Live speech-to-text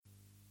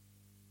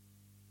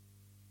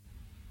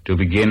to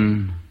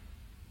begin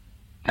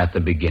at the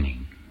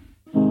beginning.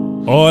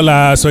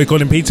 Hola, soy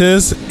Colin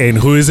Peters en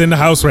Who is in the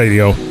House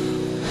Radio.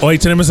 Hoy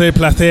tenemos el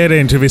placer de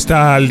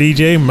entrevistar al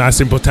DJ más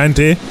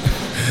importante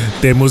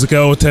de música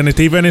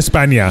alternativa en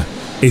España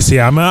y se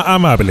llama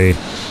AMABLE.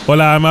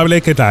 Hola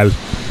AMABLE, ¿qué tal?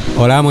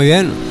 Hola, muy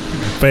bien.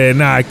 Pues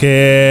nada,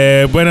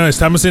 que bueno,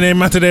 estamos en el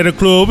Matadero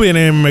Club, en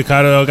el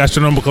mercado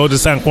gastronómico de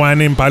San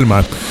Juan en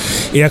Palma.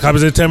 Y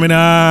acabas de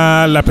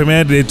terminar la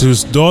primera de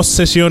tus 2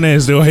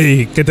 sesiones de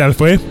hoy. ¿Qué tal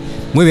fue?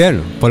 Muy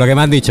bien, por lo que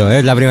me han dicho,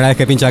 es la primera vez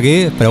que pincho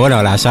aquí, pero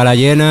bueno, la sala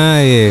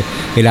llena y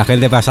la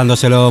gente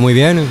pasándoselo muy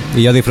bien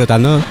y yo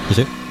disfrutando,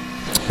 sí.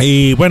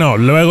 Y bueno,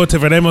 luego te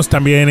veremos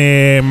también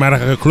en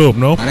Matadero Club,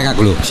 ¿no? Matadero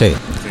Club, sí.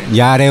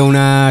 Ya haré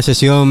una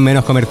sesión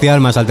menos comercial,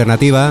 más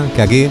alternativa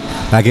que aquí.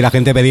 Aquí la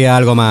gente pedía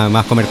algo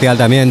más comercial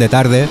también, de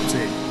tarde. Sí.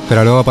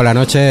 Pero luego por la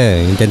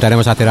noche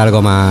intentaremos hacer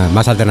algo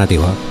más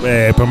alternativo.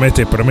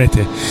 Promete.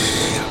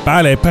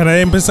 Vale, para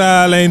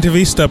empezar la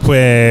entrevista,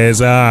 pues,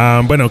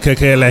 bueno, creo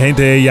que la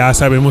gente ya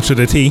sabe mucho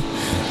de ti.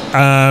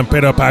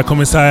 Pero para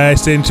comenzar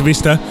esta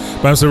entrevista,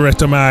 vamos a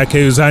retomar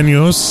aquellos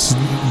años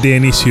de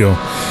inicio.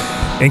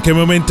 ¿En qué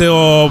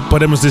momento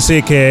podemos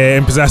decir que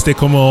empezaste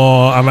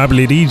como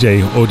AMABLE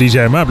DJ o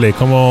DJ AMABLE?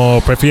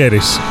 ¿Cómo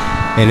prefieres?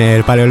 En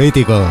el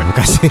Paleolítico,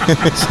 casi.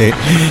 Sí,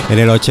 en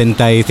el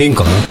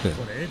 85.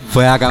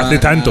 Fue a acabar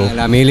tanto.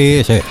 La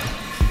mili, sí.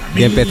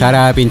 Y empezar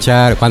a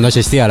pinchar cuando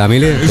existía la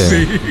mili.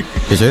 Sí.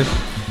 Sí.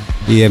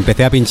 Y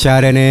empecé a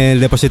pinchar en el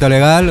Depósito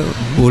Legal,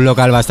 un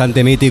local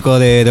bastante mítico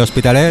de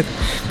Hospitalet,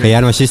 que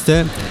ya no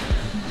existe.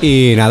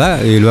 Y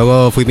nada, y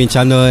luego fui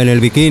pinchando en el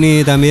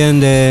Bikini también,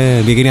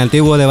 de Bikini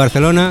antiguo de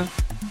Barcelona.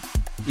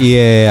 Y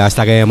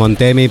hasta que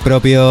monté mi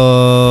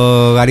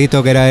propio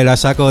garito, que era el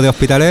Asaco de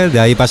Hospitalet. De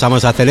ahí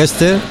pasamos a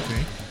Celeste,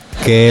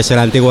 que es el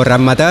antiguo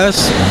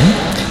Razzmatazz.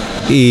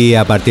 Y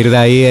a partir de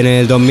ahí, en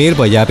el 2000,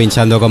 pues ya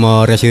pinchando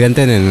como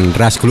residente en el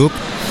Ras Club,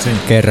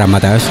 que es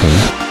Razzmatazz.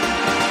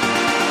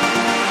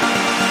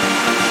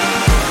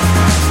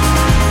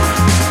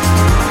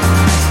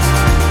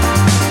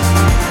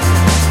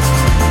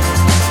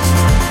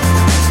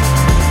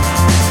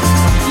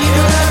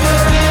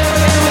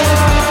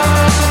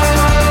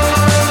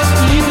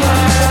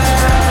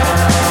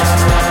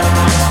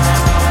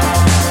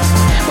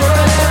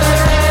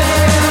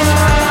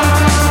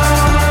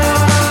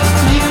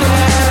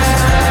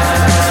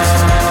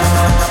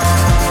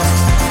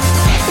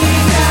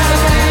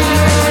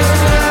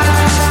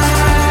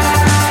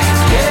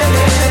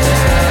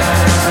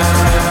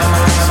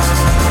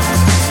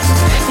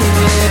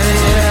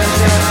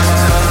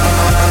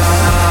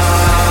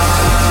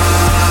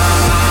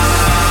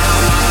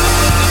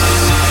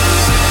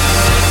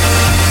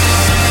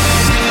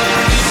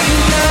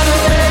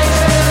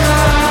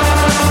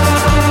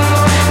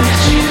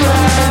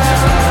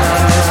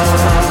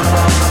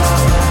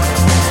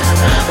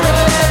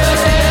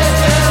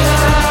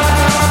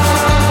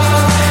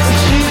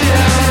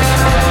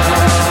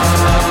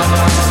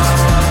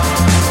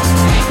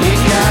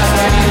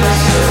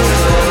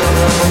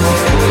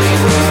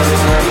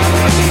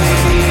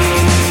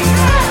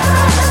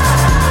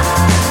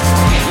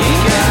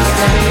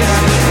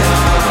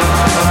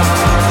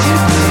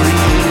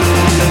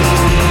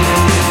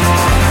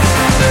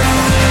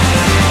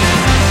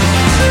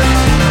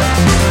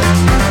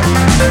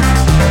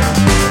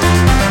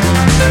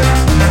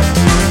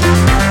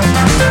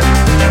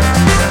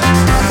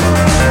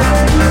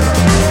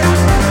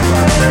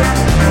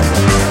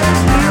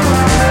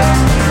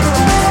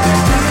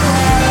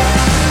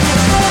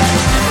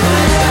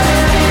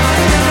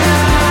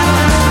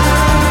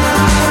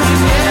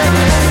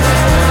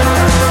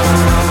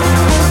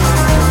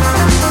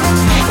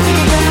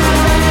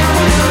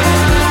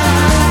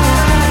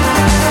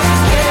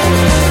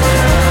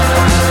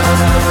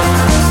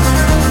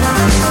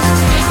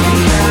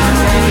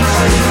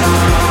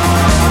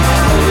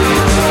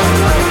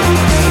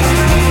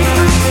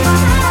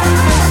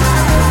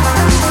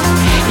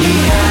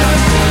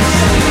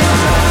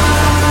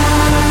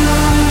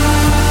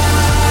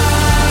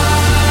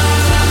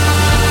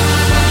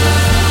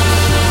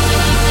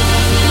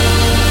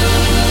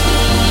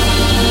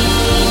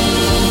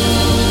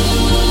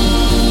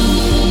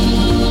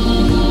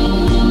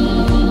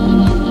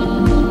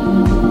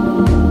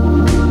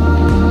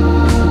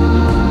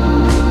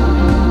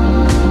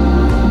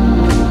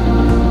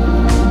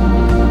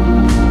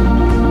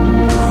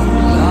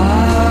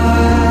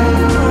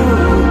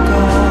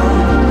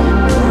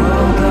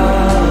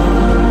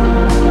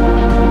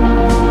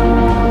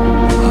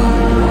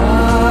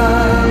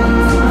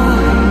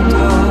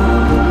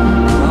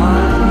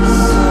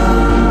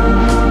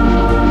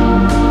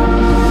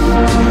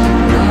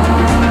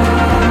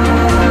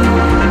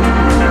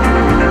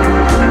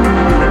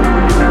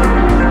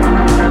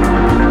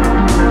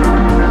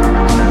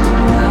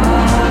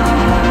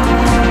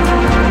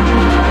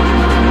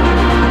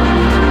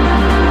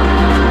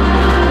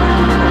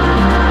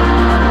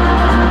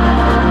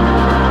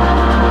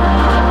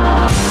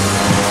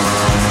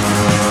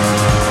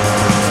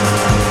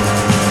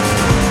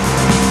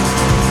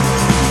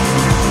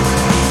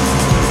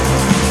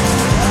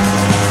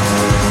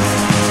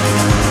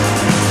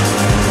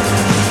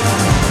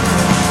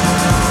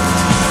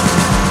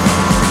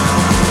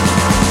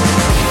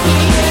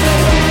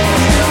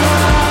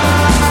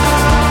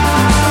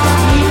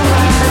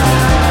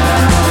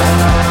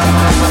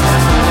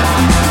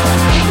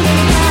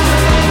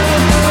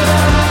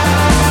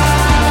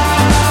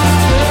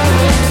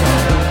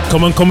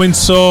 ¿Cómo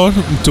comenzó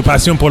tu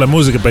pasión por la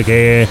música?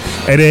 Porque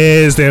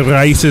eres de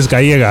raíces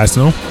gallegas,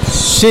 ¿no?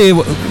 Sí,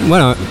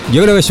 bueno,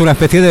 yo creo que es una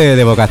especie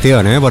de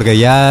vocación, ¿eh? Porque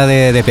ya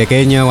de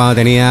pequeño, cuando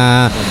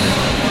tenía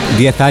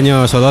 10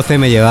 años o 12,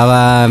 me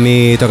llevaba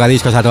mi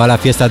tocadiscos a todas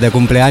las fiestas de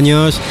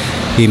cumpleaños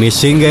y mis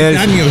singles.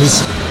 ¿10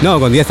 años? No,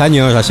 con 10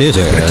 años así,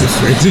 sí.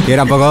 Y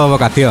era un poco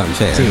vocación,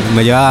 sí.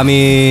 Me llevaba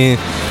mi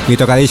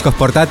tocadiscos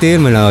portátil,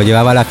 me lo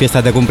llevaba a las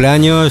fiestas de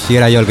cumpleaños y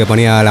era yo el que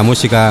ponía la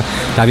música.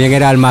 También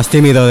era el más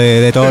tímido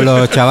de todos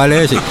los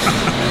chavales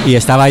y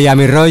estaba ahí a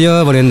mi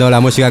rollo poniendo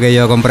la música que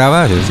yo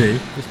compraba. Sí.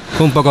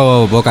 Fue un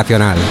poco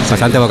vocacional,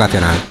 bastante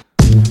vocacional.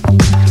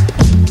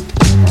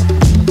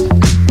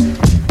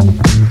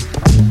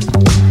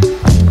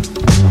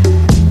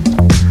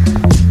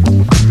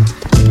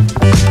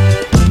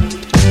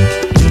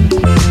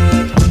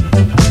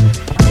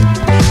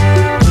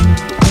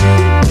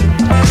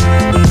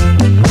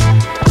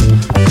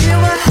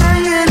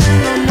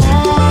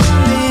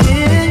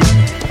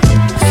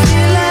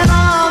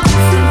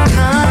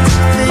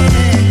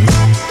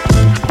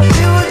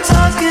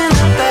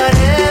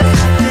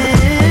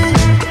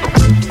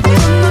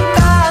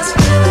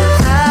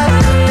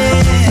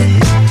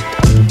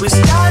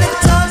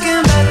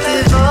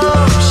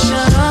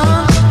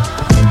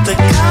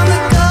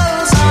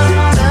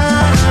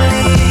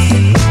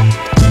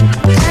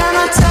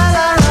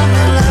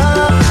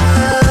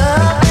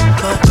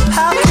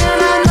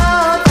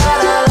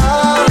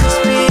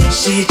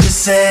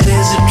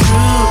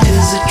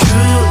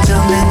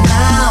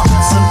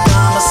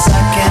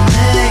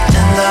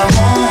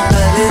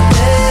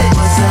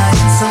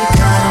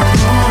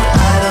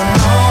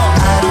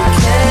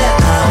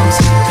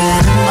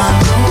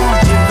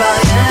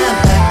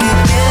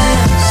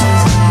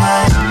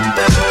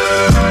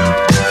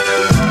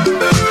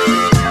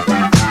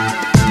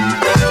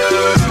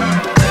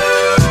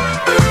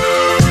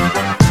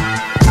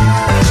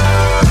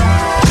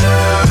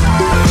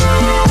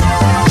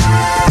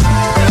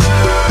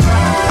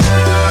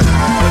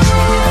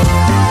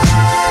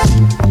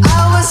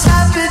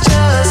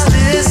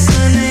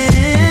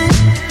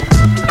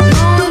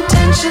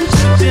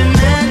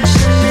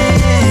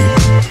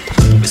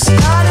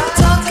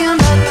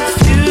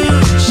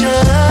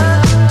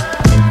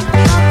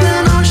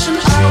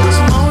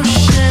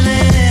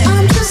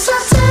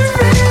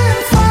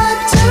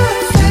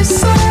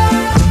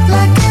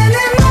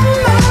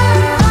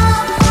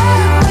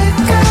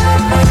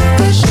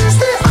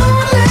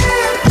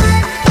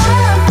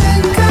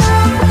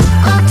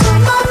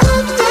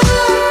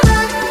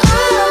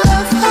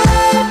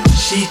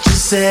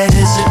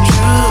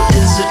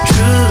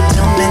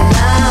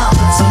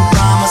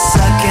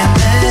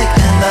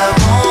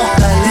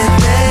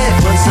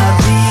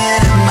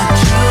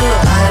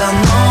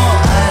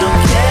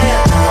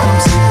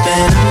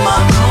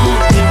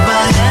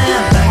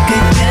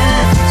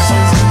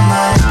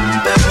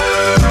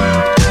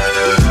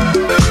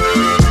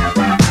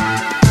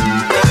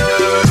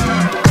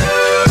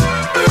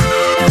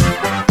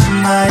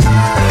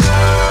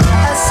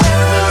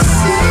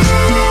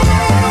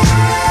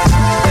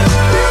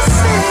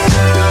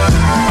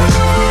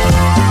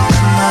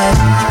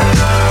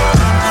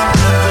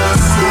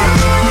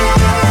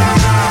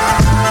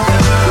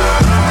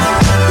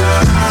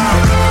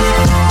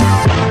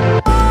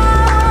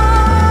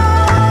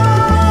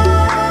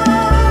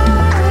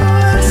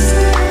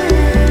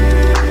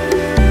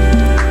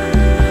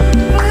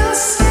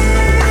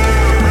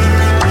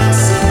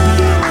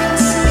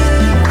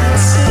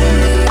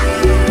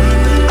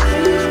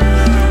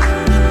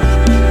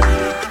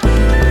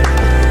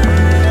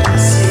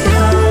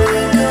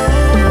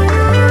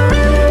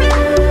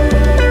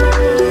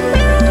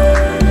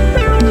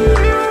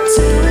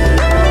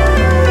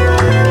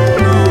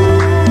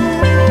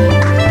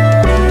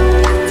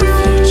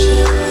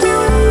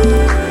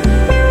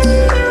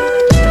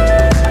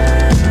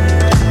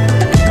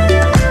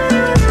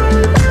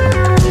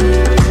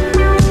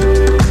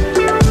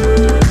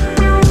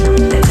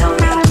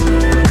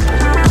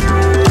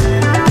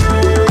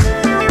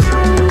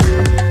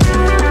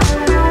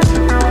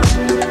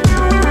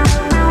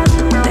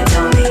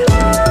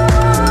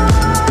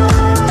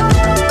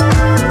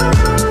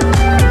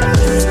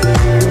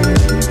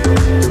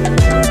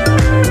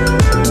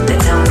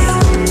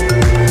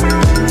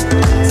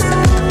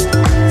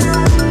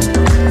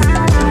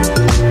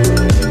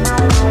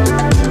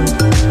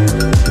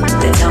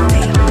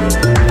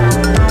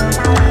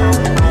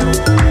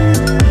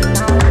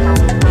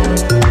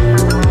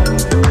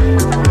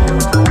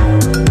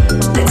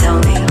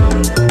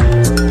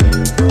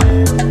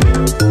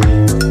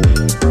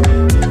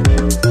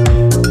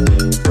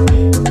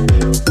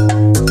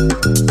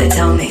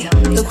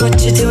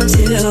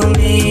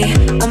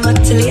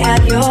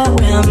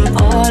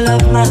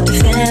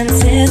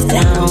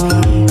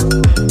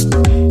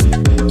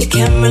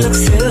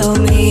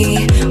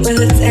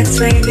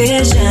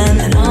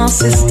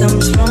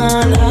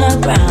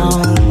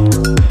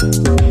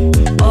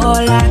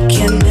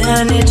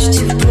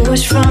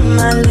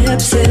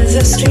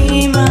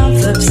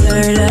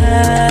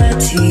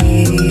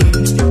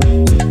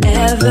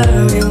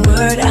 Every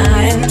word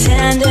I intend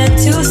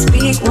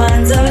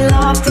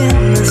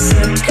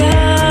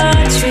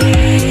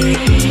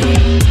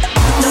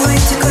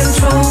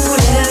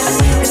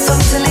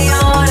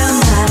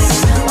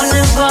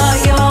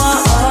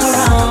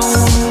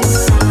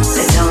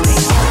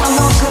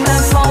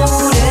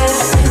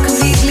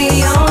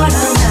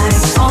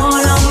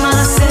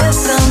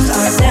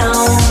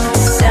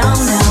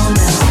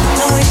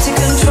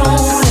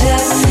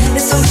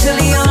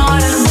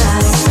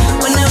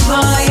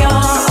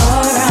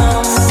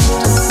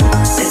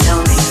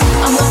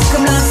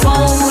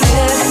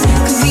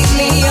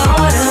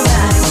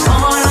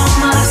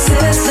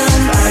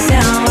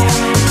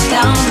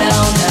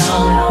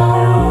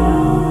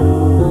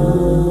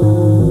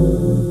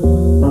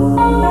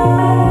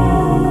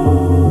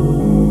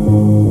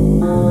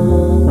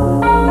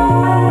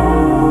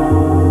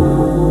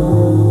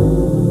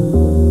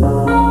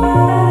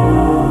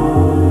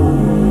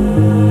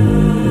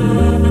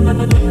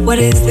What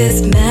is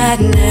this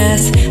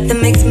madness that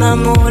makes my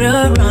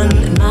motor run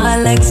and my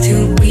legs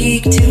too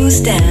weak to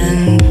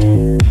stand?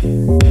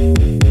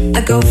 I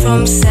go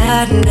from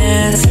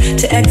sadness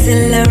to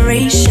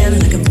exhilaration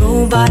like a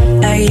robot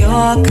at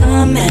your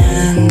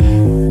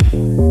command.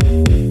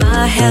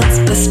 My hands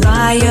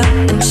perspire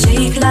and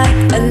shake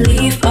like a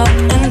leaf. Up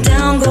and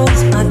down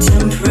goes my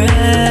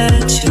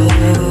temperature.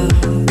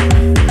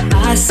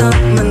 I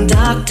summon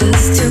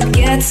doctors to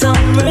get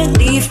some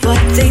relief, but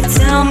they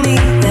tell me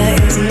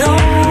there is no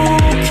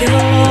cure.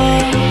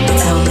 They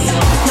tell me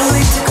no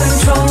way to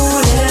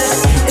control it.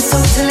 It's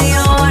totally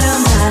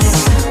automatic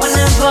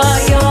whenever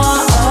you're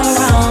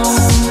around.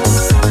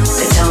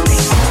 They tell me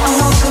I'm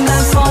walking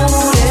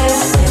blindfolded,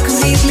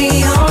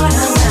 completely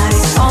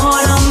automatic. All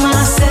of my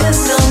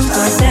systems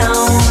are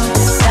down,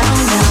 down, down,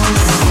 down.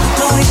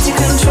 No way to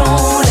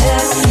control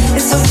it.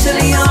 It's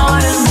totally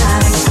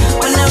automatic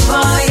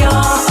whenever you're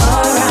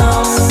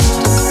around.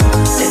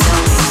 They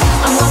tell me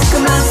I'm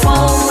walking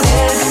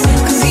blindfolded,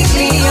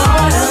 completely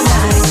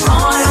automatic.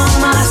 All of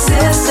my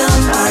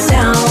systems are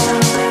down,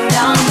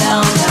 down,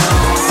 down, down.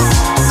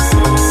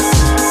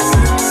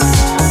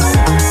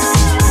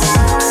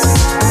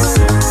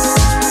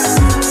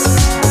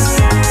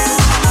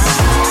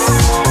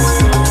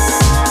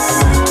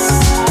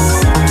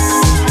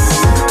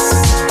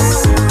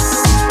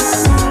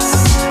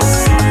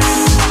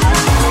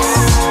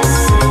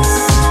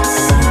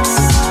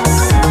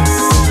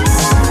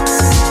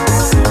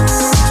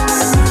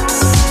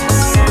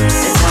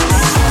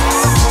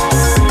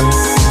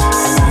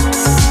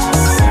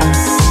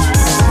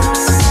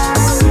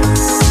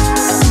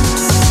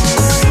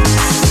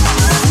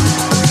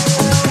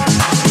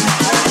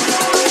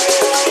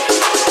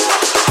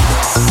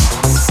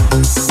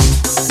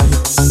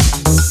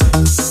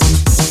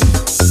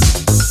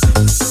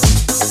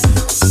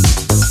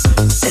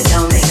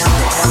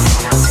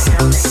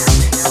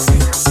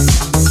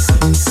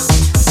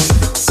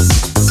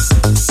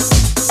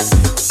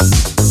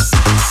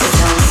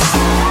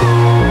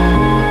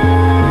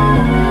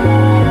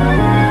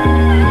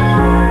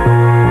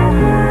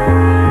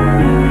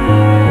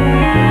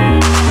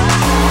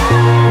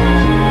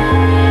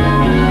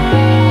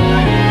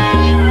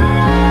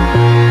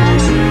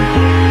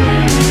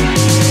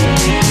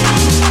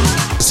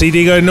 Si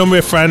digo el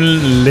nombre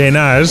Fran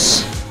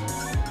Lenars,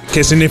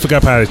 ¿qué significa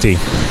para ti?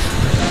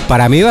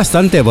 Para mí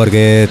bastante,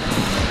 porque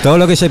todo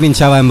lo que se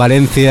pinchaba en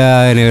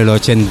Valencia en el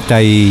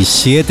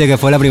 87, que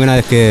fue la primera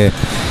vez que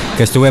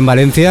estuve en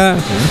Valencia,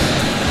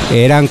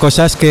 eran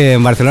cosas que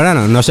en Barcelona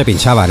no se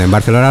pinchaban. En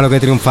Barcelona lo que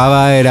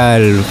triunfaba era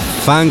el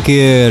funky,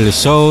 el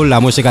soul, la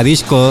música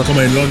disco.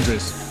 Como en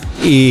Londres.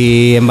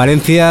 Y en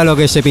Valencia lo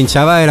que se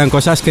pinchaba eran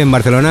cosas que en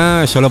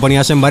Barcelona solo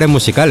ponías en bares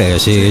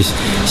musicales, y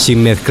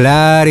sin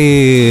mezclar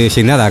y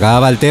sin nada,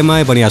 acababa el tema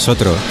y ponías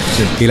otro.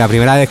 Sí. Y la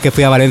primera vez que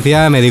fui a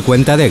Valencia me di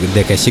cuenta de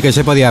que sí que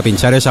se podía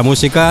pinchar esa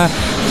música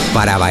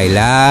para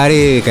bailar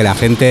y que la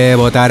gente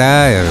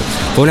votara.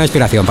 Fue una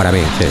inspiración para mí.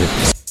 Sí.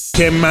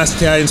 ¿Qué más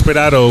te ha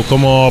inspirado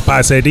como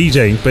para ser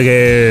DJ?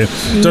 Porque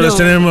todos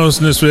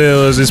tenemos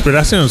nuestras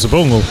inspiraciones,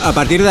 supongo. A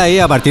partir de ahí,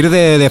 a partir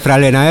de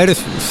Fran Lenars,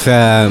 o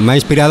sea, me ha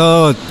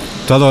inspirado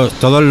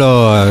todos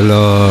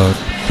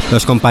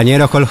los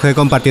compañeros con los que he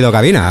compartido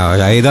cabina. O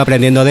sea, he ido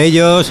aprendiendo de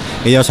ellos,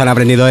 ellos han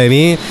aprendido de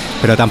mí,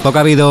 pero tampoco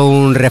ha habido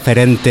un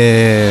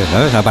referente,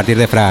 ¿sabes?, a partir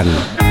de Fran.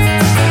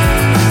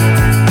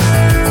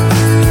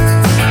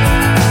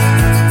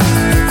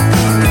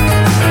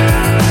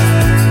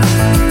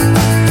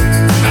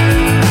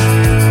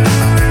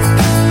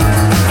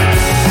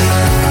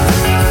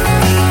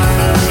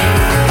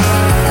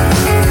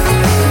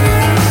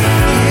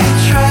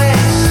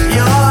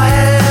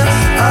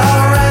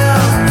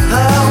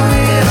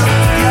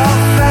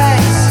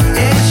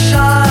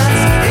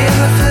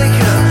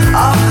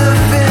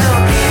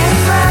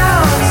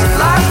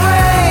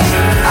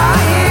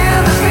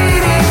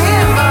 Beating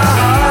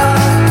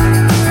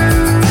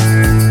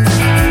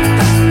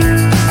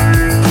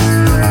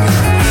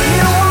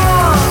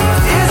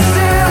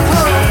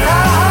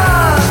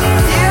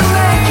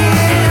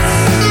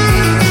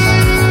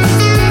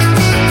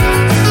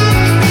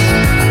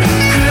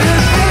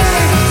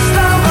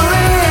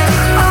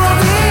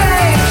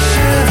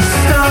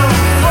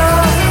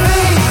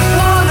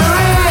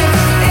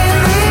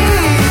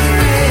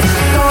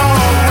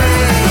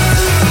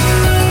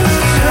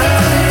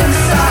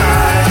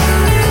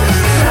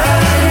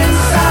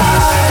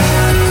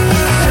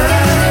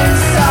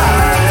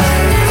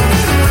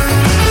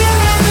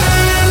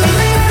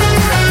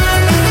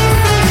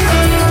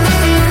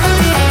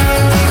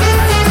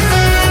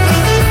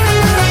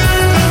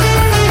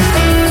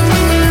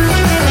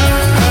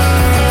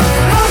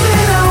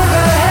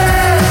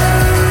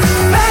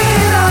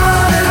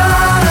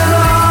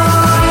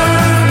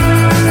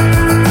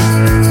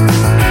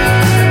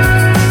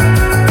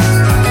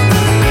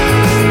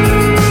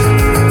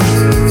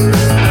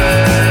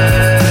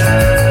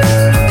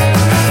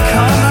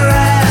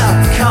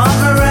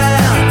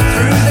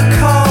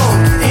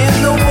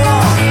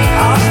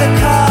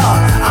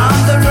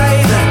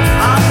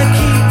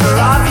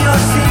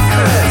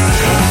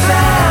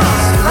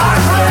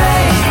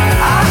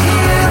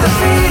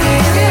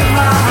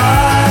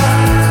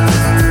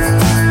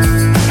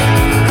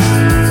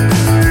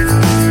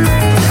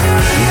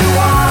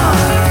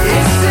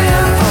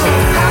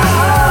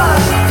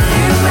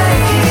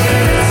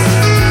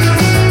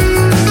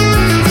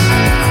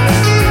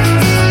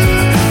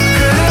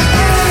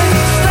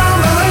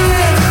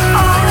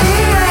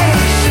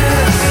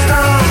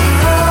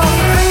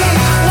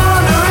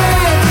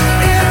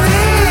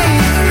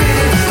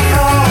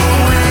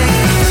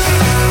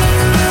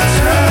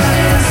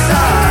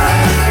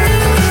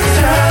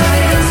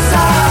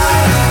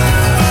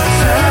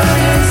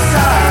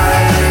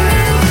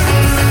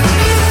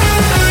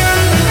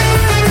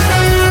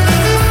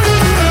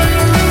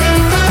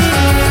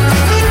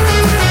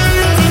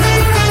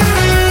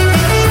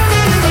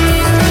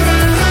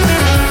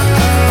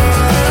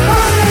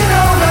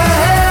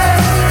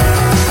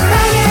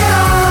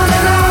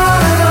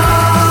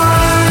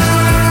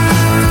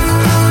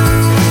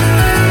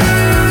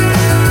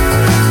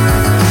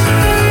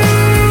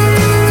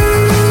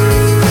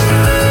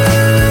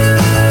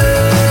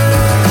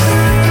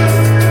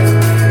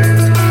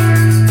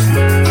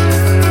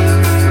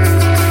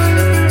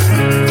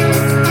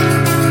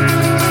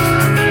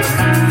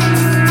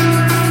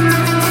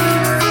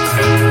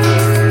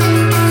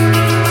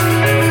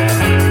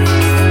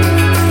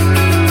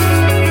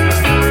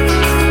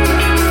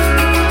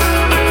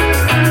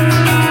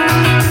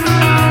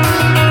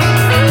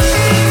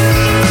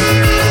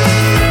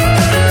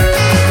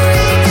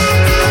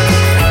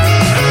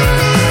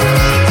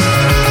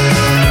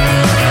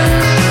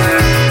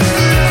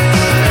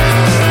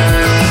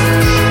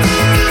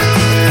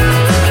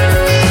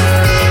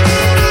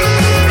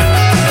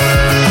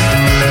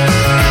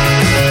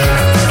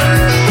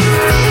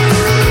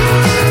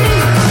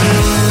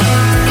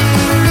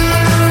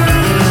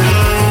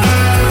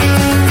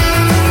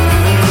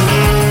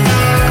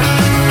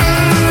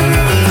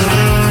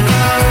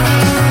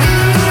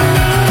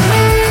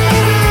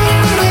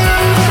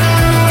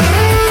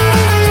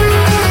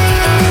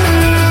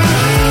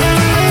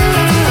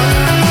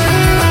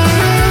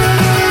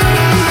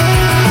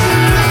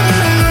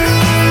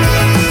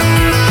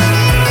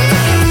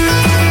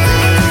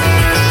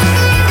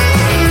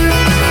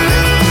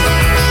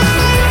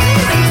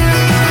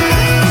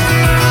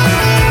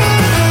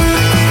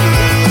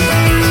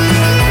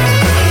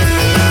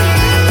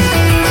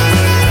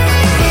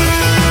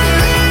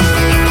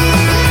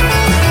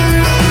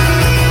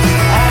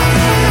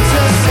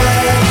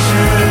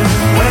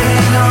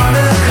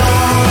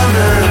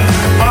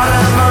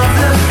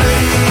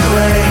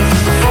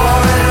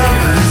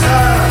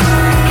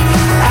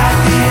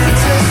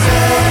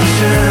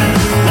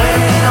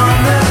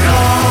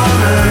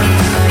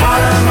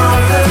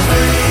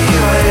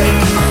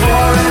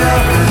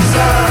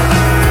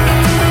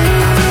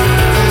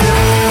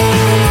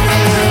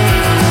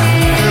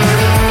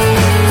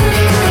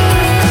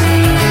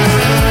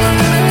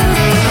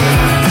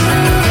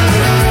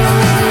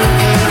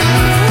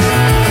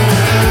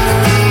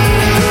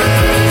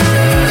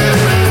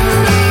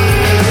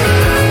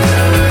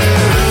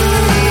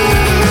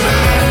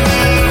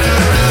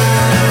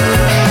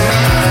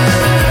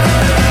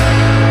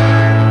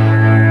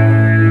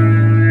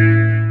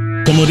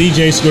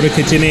DJ seguro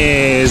que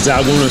tienes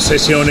algunas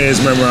sesiones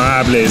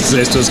memorables,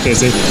 estos que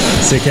se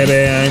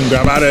quedan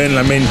grabados en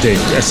la mente.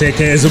 Sé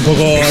que es un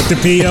poco te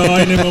pillo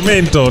en el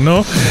momento,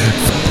 ¿no?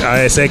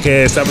 Sé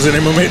que estamos en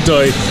el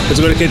momento y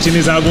seguro que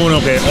tienes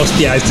alguno que,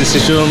 hostia, esta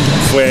sesión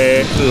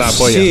fue la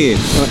polla. Sí,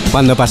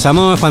 cuando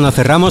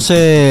cerramos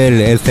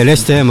el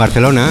Celeste en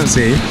Barcelona,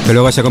 sí, que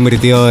luego se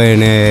convirtió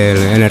en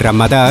el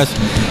Razzmatazz,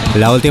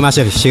 la última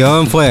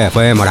sesión fue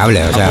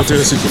memorable. O sea,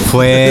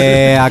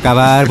 fue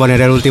acabar,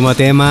 poner el último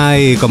tema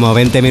y como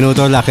 20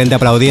 minutos la gente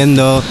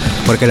aplaudiendo,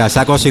 porque la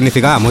Saco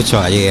significaba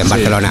mucho allí en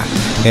Barcelona.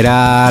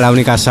 Era la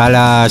única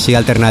sala así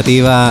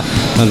alternativa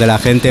donde la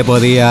gente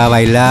podía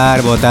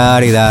bailar,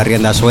 votar y dar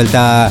rienda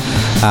suelta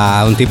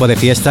a un tipo de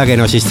fiesta que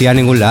no existía en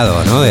ningún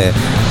lado, ¿no? De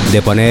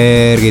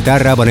poner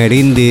guitarra, poner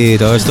indie y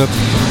todo esto.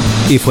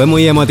 Y fue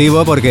muy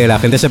emotivo porque la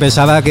gente se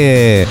pensaba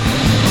que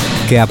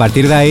a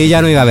partir de ahí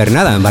ya no iba a haber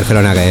nada en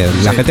Barcelona, que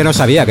la gente no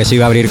sabía que se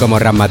iba a abrir como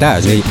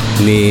Razzmatazz,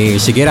 ni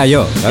siquiera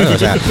yo, ¿sabes? O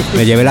sea,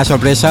 me llevé la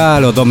sorpresa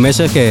a los 2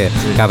 meses que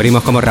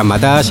abrimos como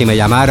Razzmatazz y me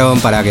llamaron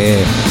para que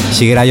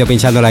siguiera yo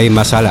pinchando en la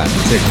misma sala.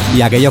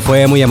 Y aquello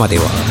fue muy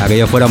emotivo.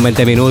 Aquello fueron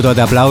 20 minutos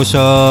de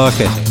aplausos,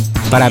 que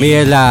para mí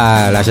es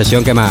la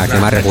sesión que más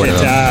recuerdo.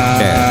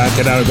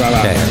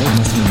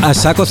 A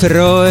Saco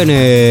cerró en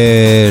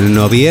el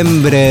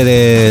noviembre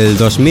del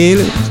 2000.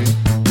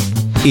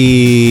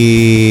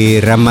 Y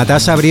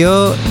Razzmatazz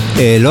abrió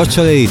el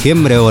 8 de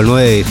diciembre o el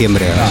 9 de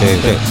diciembre,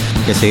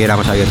 que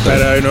siguiéramos abiertos.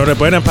 Pero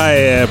enhorabuena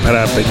porque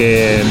para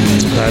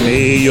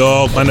mí,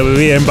 yo cuando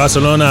vivía en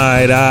Barcelona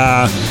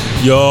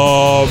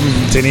yo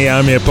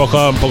tenía mi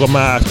época un poco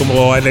más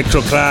como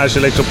electroclash,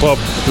 electropop,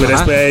 pero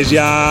después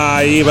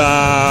ya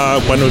iba,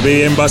 cuando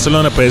vivía en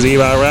Barcelona, pues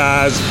iba a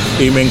Raz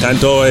y me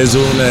encantó.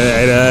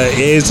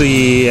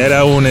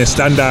 Era un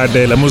estándar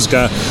de la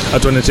música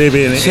alternativa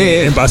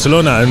en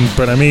Barcelona.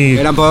 Para mí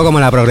era un poco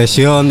como la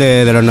progresión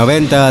de los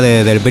 90,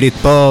 del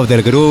Britpop,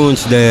 del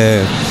grunge,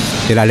 de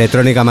la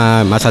electrónica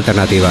más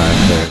alternativa.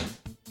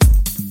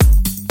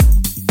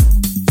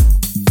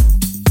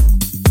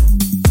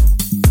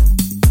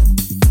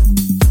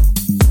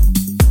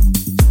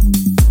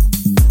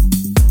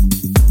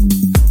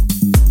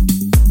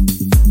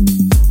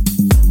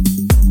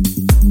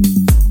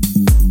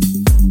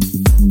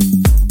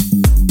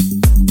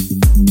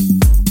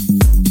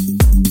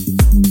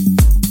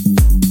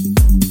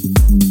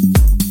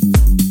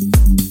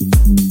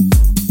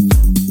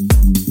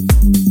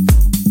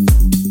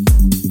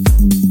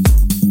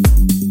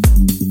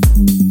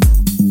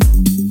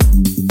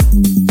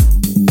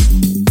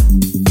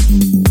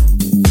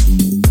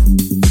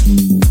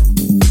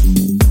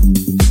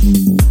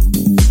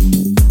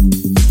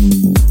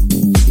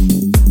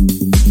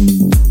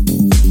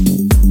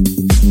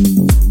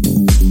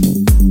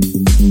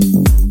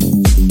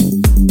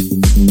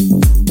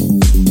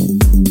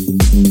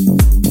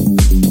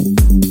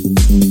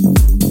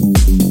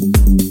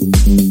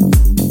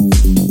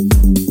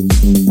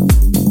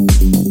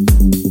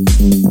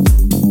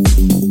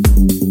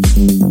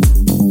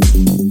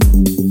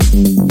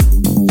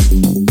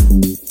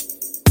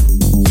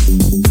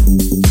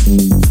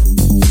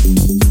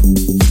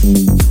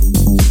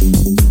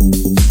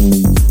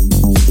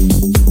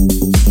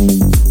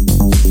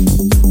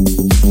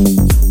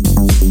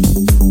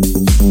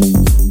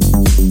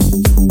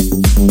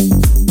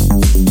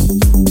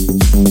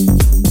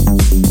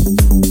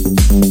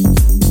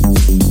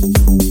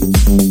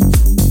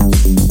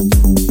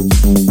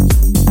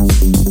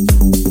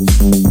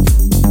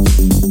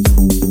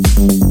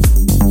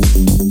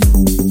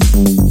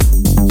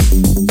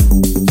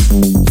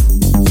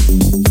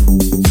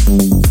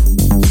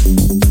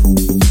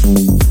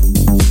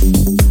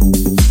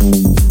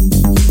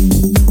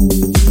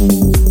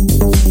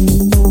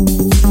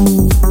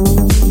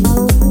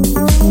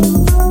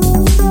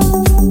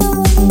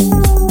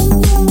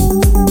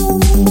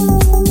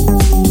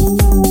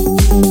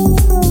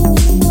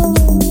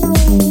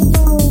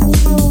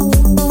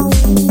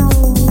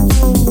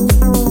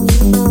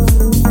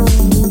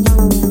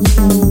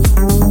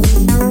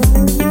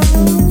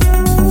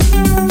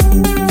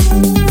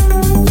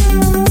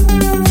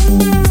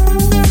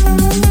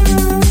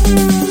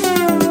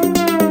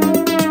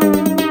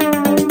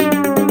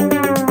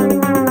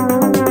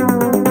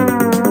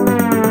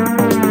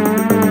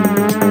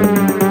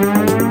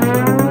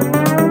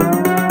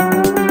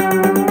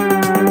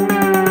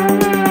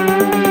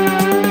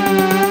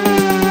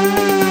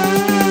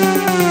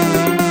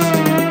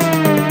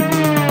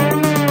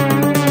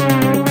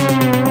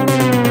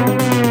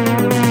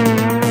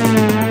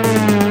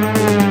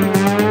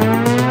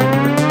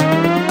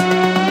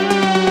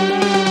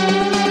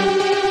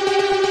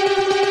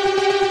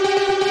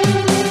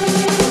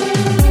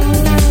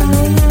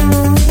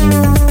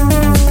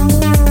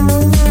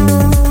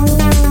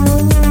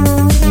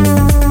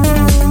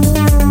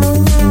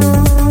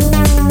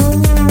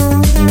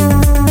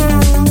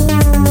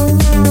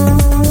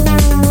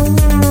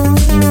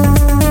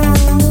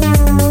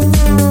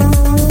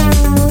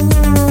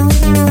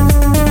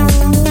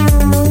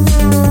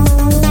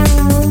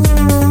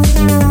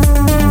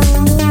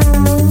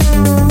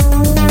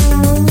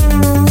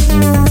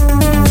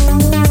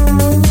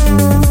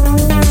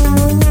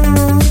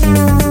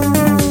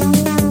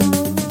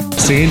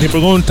 siguiente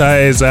pregunta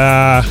es,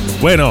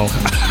 bueno,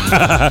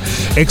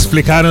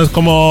 explicarnos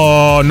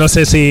cómo, no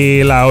sé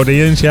si la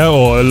audiencia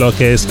o lo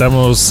que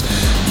estamos,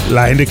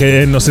 la gente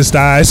que nos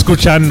está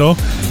escuchando,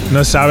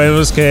 no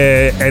sabemos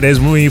que eres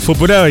muy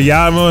futbolero.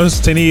 Ya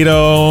hemos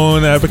tenido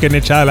una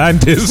pequeña charla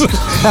antes.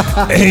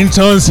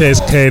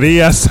 Entonces,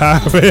 quería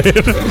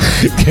saber.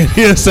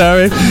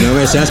 No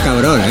me seas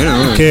cabrón,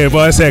 ¿no? Que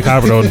voy a ser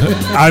cabrón.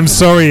 I'm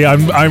sorry,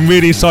 I'm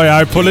really sorry.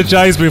 I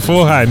apologize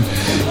beforehand.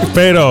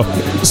 Pero,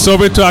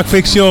 sobre tu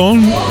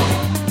afición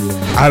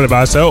al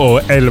Barça o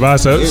el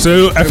Barça,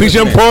 su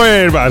afición por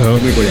el Barça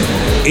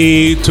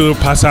y tu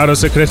pasado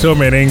secreto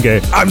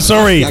merengue. I'm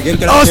sorry.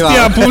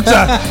 Hostia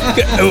puta.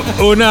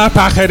 Una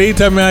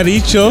pajarita me ha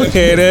dicho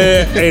que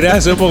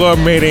eras un poco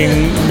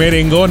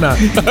merengona.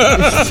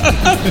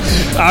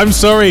 I'm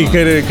sorry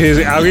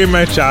que alguien me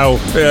ha echado.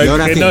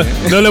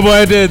 No le voy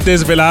a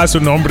desvelar su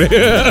nombre.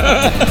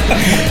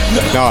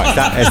 No,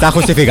 está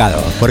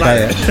justificado. Porque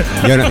vale.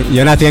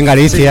 yo nací en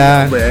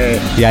Galicia,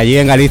 sí, y allí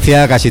en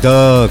Galicia casi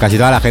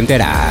toda la gente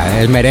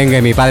es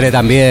merengue. Mi padre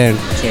también,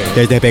 sí,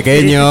 desde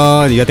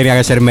pequeño. Yo tenía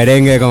que ser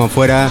merengue como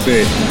fuera,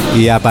 sí.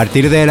 Y a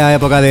partir de la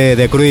época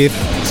de Cruyff,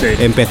 sí,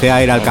 empecé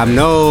a ir al Camp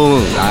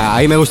Nou.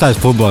 Ahí me gusta el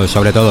fútbol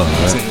sobre todo,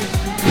 sí.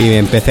 Y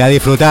empecé a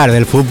disfrutar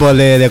del fútbol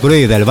de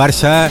Cruyff, del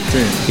Barça,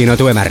 sí, y no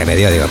tuve más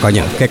remedio. Digo,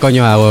 coño, ¿qué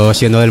coño hago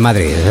siendo del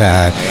Madrid? O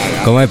sea,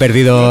 ¿cómo he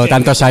perdido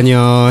tantos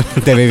años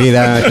de mi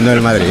vida siendo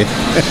del Madrid?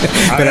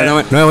 Pero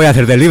no me voy a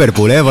hacer del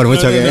Liverpool, por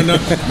mucho que...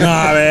 No,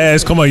 a ver,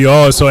 es como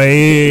yo,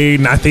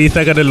 nací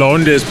cerca de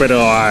Londres,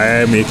 pero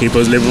mi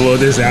equipo es Liverpool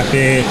desde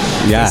hace...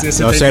 Ya,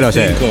 desde lo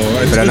sé.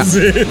 Pero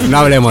no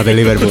hablemos de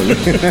Liverpool.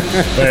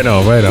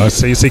 Bueno,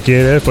 si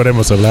quieres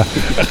podemos hablar.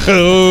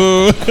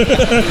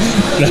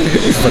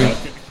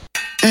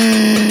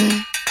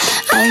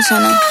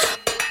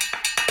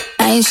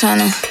 I ain't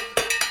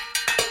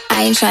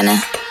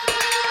tryna.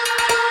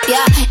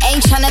 Yeah,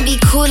 ain't tryna be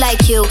cool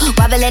like you.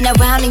 Wobbling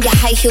around in your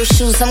high heel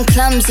shoes, I'm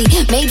clumsy.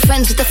 Made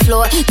friends with the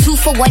floor. 2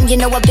 for 1, you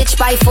know a bitch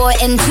by 4.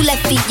 And 2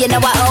 left feet, you know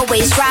I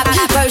always drop.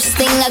 First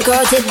thing a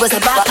girl did was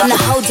a bop. And the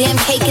whole damn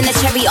cake and the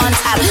cherry on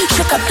top.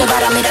 Shook up the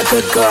bottom, made a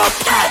good girl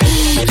pop.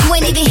 You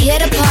ain't even here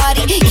to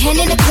party. Ken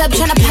in the club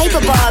tryna pipe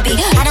a Barbie.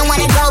 I don't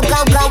wanna go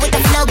with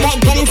the flow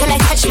back then until I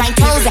touch my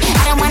toes. I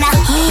don't wanna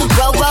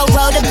roll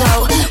the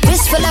boat.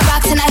 Wrist full of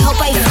rocks and I hope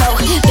I float.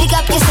 Big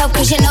up yourself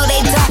cause you know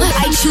they don't.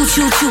 I chew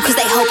cause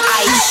they hope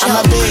I show. I'm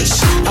a bitch,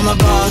 I'm a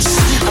boss.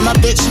 I'm a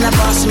bitch and a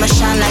boss, I'ma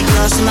shine like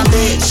glass. I'm a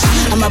bitch,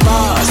 I'm a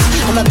boss.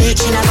 I'm a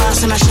bitch and a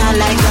boss, I'ma shine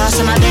like glass.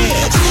 I'm a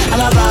bitch,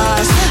 I'm a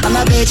boss. I'm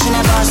a bitch and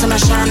a boss, I'ma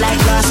shine like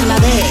glass. I'm a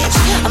bitch,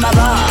 I'm a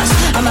boss.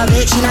 I'm a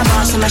bitch and a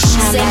boss, I'ma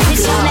shine like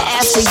glass. On the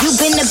after, you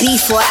been the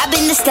B4, I've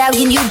been the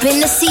stallion, you been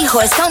the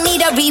seahorse. Don't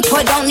need a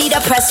report, don't need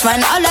a press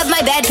run. All of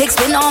my bad pics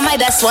been all my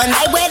best ones.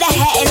 I wear the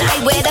hat and I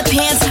wear the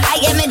pants. I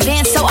am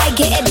advanced, so I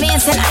get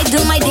advanced. And I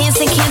do my dance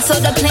and cancel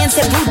the plans.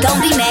 Said, boo,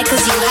 don't be mad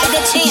cause you had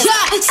a chance.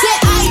 Yeah, said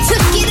I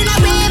took it and I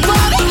ran for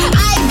it.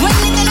 I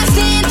run it and I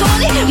stand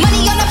on it.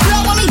 Money on the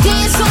floor when we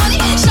dance on it.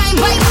 Shine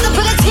bright when I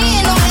put a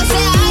tan on it.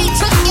 Said I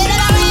took it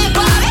and I ran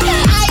for it.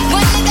 I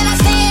run it and I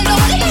stand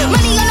on it.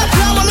 Money on the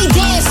floor when we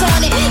dance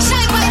on it.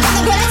 Shine bright when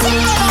I put a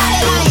tan on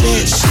it. I'm a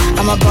bitch,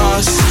 I'm a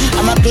boss.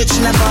 I'm a bitch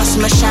and a boss,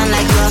 I'ma shine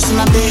like glass.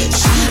 I'm a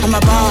bitch, I'm a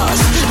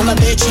boss. I'm a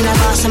bitch and a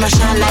boss, I'ma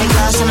shine like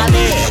glass. I'm a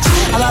bitch,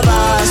 I'm a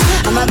boss.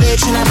 I'm a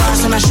bitch and a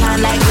boss, I'ma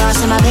shine like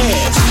glass. I'm a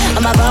bitch,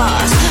 I'm a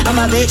boss. I'm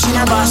a bitch and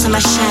a boss, I'ma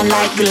shine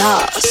like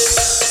glass.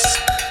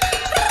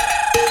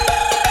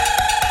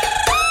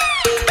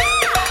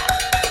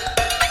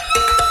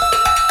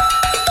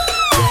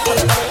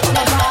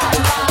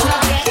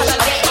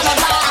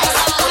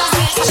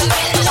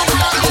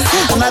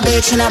 I'm a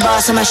bitch and a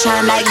boss, I'ma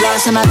shine like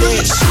glass. I'm a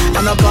bitch,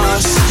 I'm a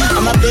boss.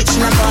 I'm a bitch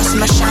and a boss,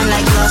 I'ma shine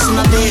like glass. I'm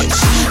a bitch,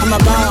 I'm a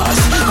boss.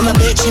 I'm a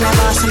bitch and a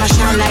boss, I'ma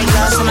shine like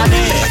glass. I'm a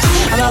bitch,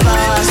 I'm a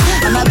boss.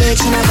 I'm a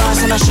bitch and a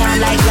boss, I'ma shine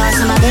like glass.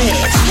 I'm a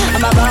bitch,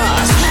 I'm a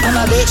boss. I'm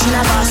a bitch and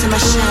a boss, I'ma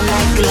shine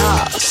like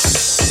glass.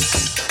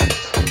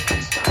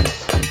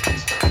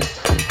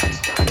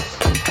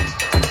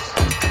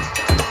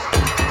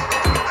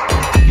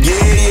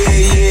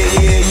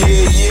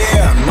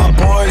 Yeah. My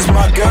boys,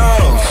 my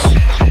girls.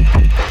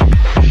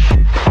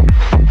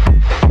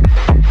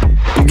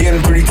 I'm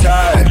getting pretty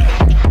tired,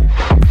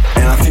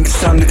 and I think it's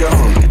time to go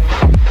home.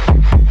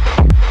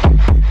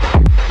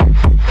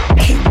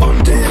 Keep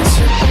on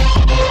dancing.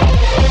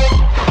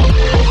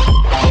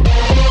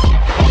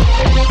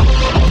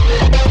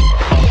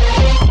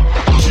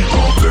 Keep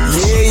on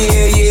dancing.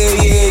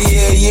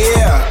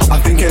 Yeah. I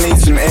think I need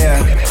some air.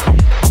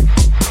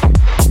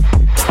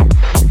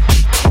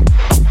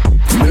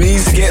 My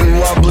knees are getting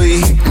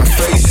wobbly, my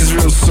face is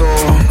real sore.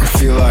 I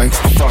feel like,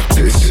 fuck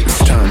this, it's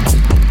time.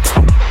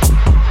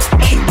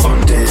 Keep on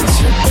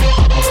dancing.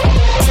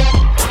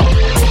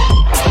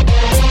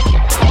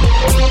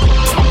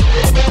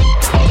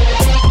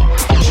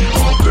 Keep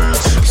on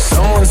dancing.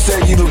 Someone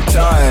said you look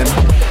tired,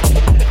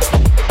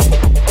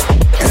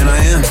 and I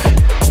am.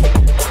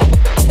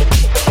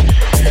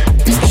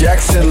 Jack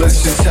said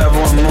let's just have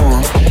one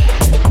more,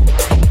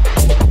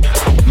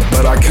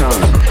 but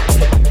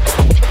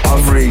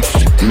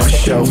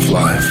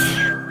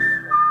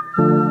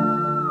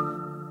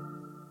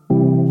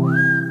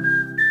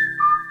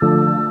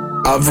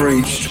I've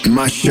reached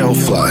my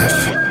shelf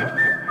life.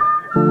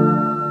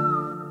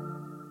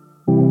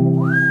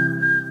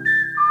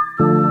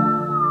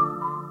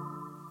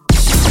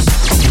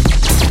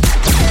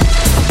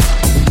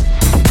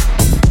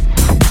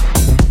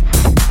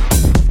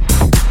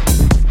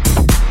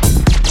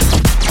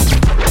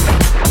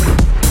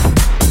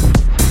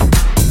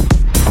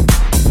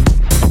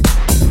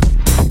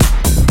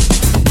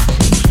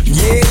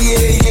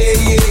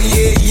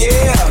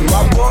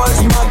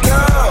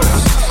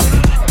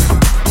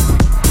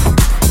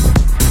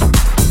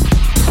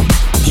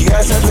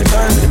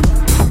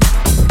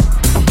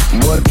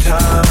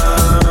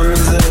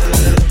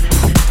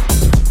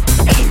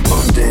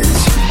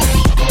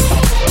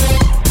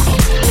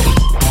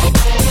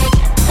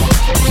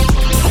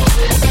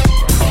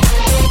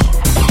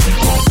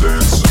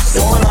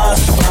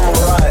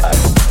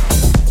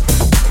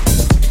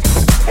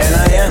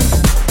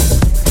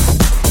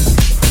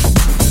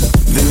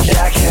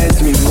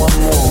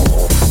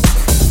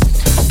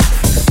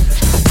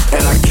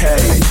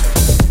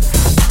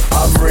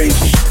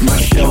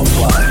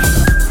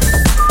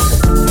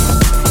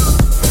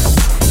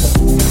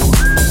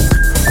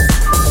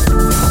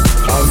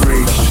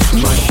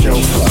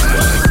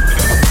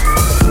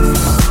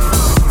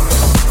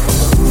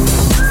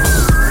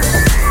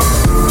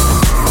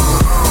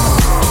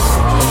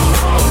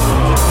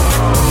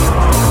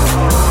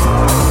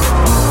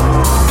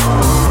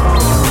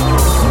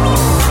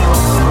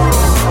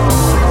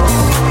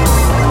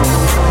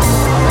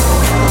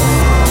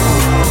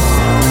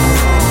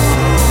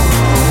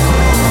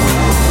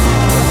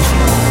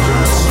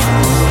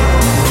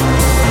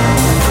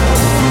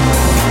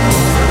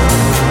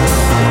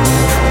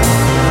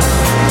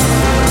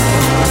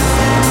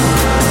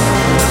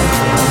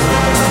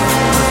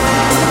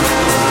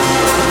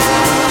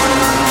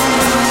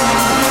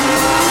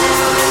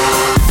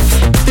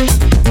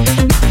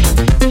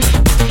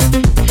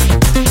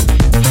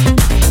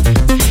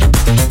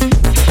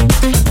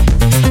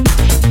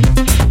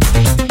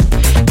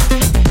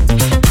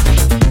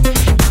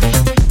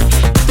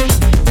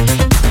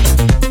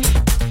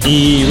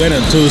 Y bueno,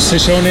 tus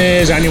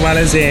sesiones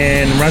anuales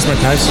en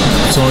Razzmatazz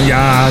son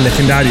ya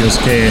legendarios,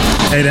 que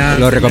eran...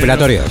 Los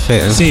recopilatorios,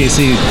 sí.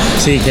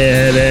 Sí, que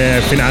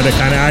de final de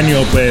cada año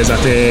pues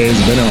haces,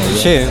 bueno...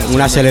 Sí,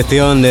 una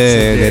selección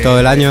de todo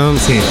el año.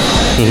 Sí.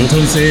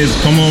 Entonces,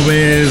 ¿cómo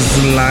ves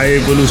la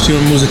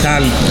evolución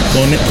musical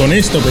con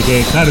esto?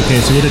 Porque claro que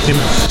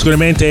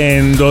seguramente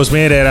en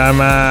 2000 era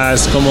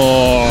más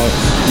como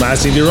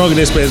más indie rock,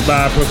 después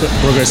va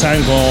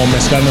progresando,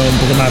 mezclando un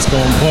poco más con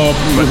pop,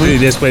 y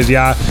después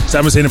ya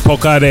estamos en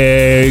época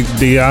de,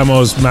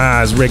 digamos,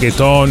 más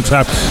reggaetón,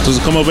 trap.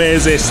 Entonces, ¿cómo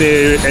ves esta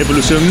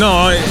evolución?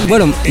 No,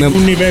 bueno, en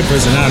un nivel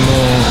personal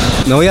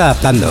no... Me voy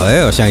adaptando,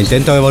 o sea,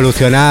 intento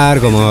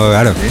evolucionar como,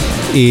 claro.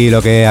 Y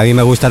lo que a mí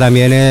me gusta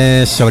también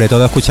es, sobre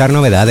todo, escuchar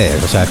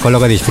novedades. O sea, es con lo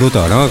que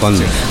disfruto, ¿no?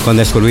 Con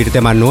descubrir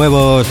temas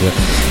nuevos.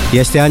 Y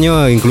este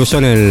año, incluso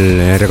en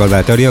el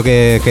recopilatorio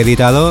que he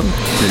editado,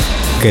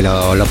 que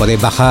lo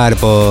podéis bajar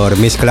por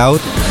Miss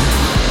Cloud,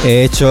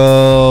 he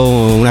hecho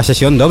una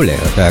sesión doble.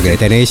 O sea, que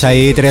tenéis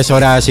ahí 3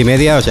 horas y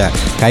media. O sea,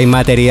 que hay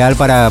material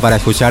para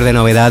escuchar de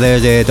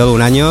novedades de todo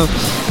un año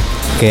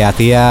que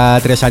hacía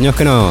 3 años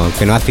que no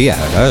hacía,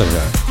 ¿sabes? O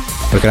sea,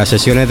 porque las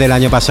sesiones del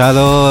año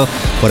pasado,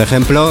 por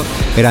ejemplo,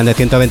 eran de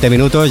 120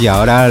 minutos y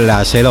ahora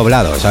las he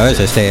doblado,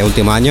 ¿sabes? Este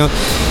último año.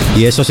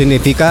 Y eso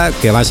significa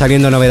que van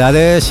saliendo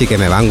novedades y que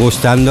me van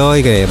gustando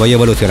y que voy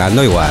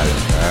evolucionando igual.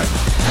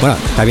 Bueno,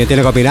 también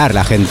tiene que opinar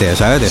la gente,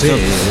 ¿sabes? Sí.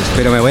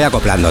 Pero me voy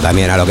acoplando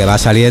también a lo que va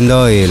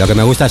saliendo y lo que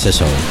me gusta es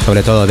eso.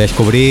 Sobre todo,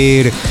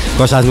 descubrir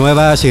cosas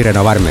nuevas y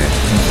renovarme.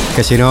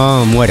 Que si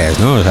no, mueres,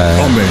 ¿no? O sea,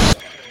 hombre.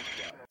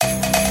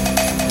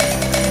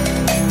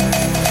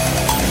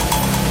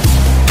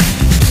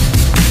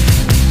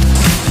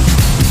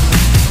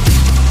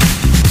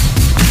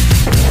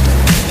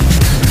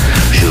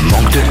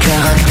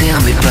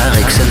 Mais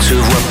paraît que ça ne se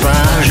voit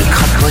pas. Je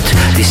crapote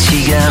des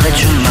cigarettes,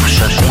 je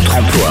marche à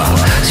contre-emploi.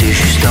 C'est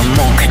juste un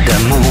manque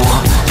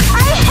d'amour.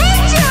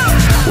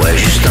 Ouais,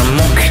 juste un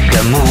manque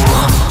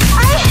d'amour.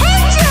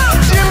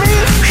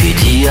 J'ai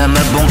dit à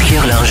ma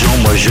banquière, l'argent,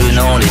 moi je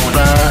n'en ai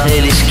pas.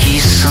 Elle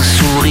esquisse un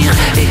sourire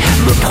et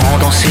me prend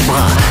dans ses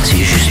bras.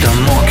 C'est juste un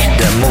manque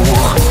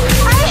d'amour.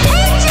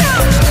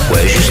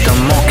 Ouais, juste un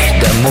manque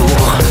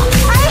d'amour.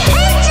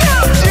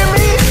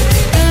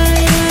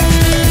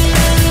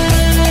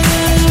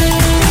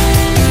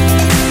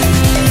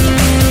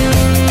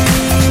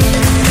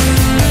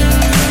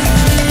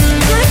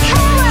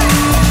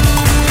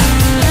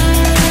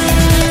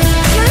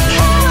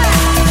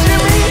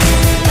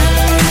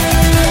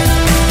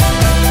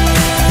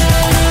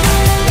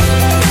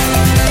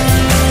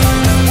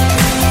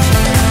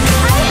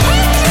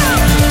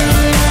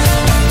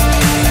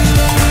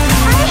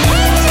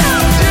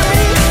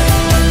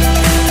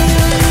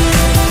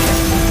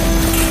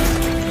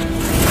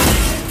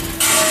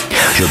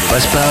 Je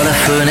passe par la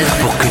fenêtre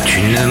pour que tu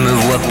ne me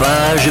vois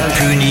pas. Je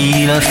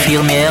punis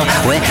l'infirmière,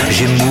 ouais,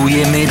 j'ai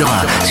mouillé mes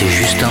draps. C'est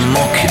juste un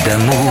manque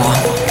d'amour.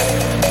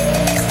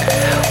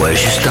 Ouais,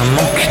 juste un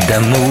manque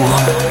d'amour.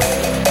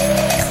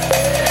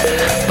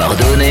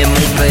 Pardonnez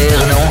mon père,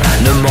 non,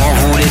 ne m'en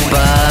voulez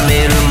pas,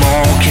 mais le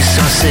manque est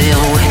sincère,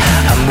 ouais.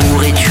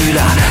 Amour, es-tu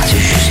là? C'est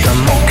juste un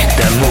manque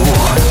d'amour.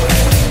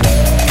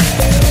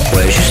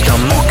 Ouais, juste un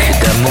manque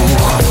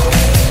d'amour.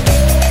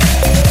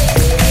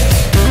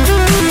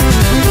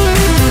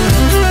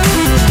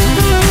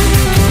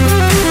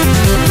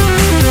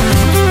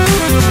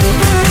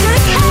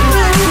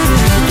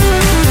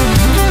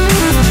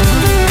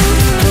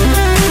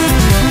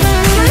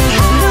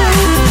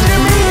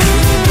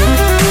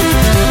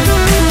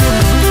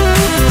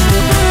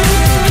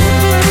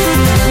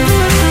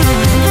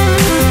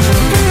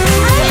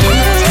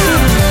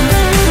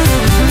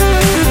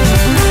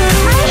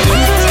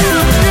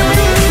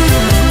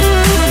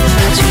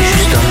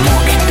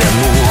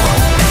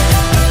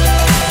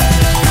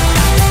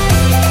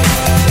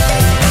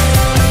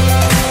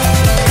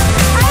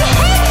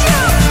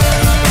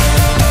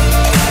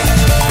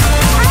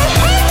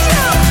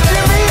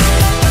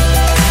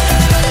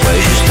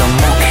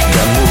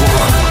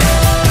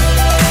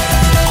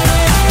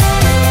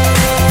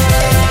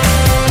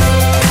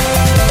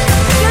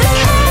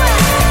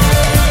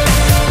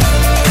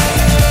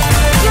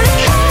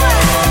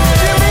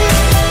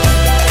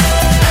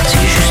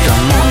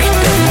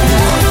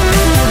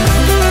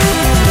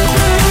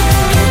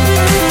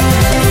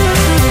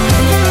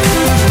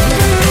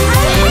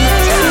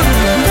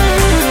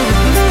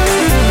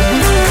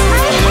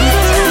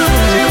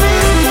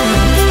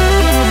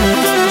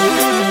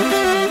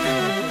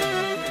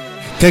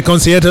 ¿Qué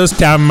conciertos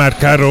te han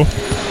marcado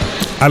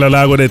a lo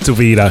largo de tu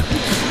vida?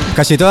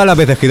 Casi todas las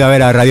veces que he ido a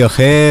ver a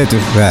Radiohead,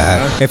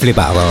 he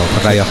flipado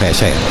con Radiohead,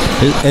 sí.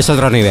 Es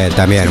otro nivel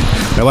también.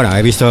 Pero bueno,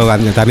 he visto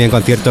también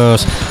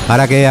conciertos,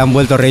 ahora que han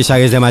vuelto Rage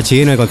Against the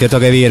Machine, el concierto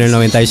que vi en el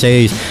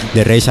 96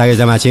 de Rage Against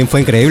the Machine fue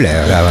increíble.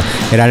 O sea,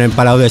 era en el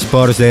Palau de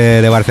Sports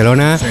de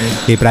Barcelona, sí.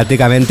 Y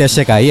prácticamente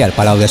se caía el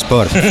Palau de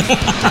Sports.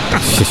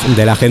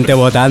 De la gente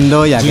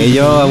votando y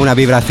aquello, unas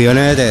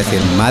vibraciones de decir,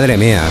 madre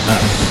mía.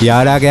 Y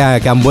ahora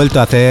que han vuelto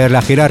a hacer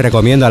la gira,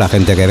 recomiendo a la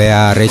gente que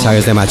vea Rage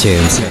Against the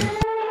Machine. Sí.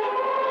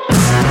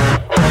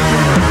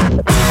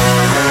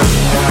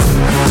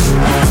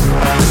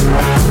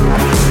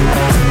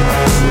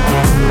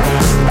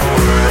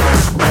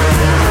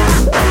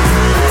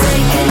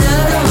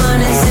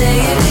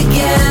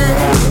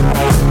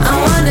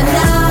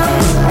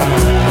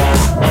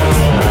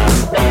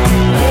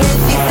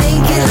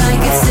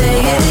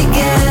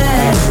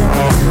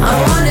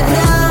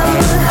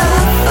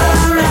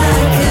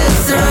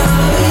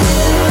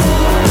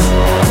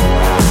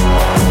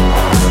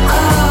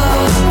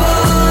 Oh,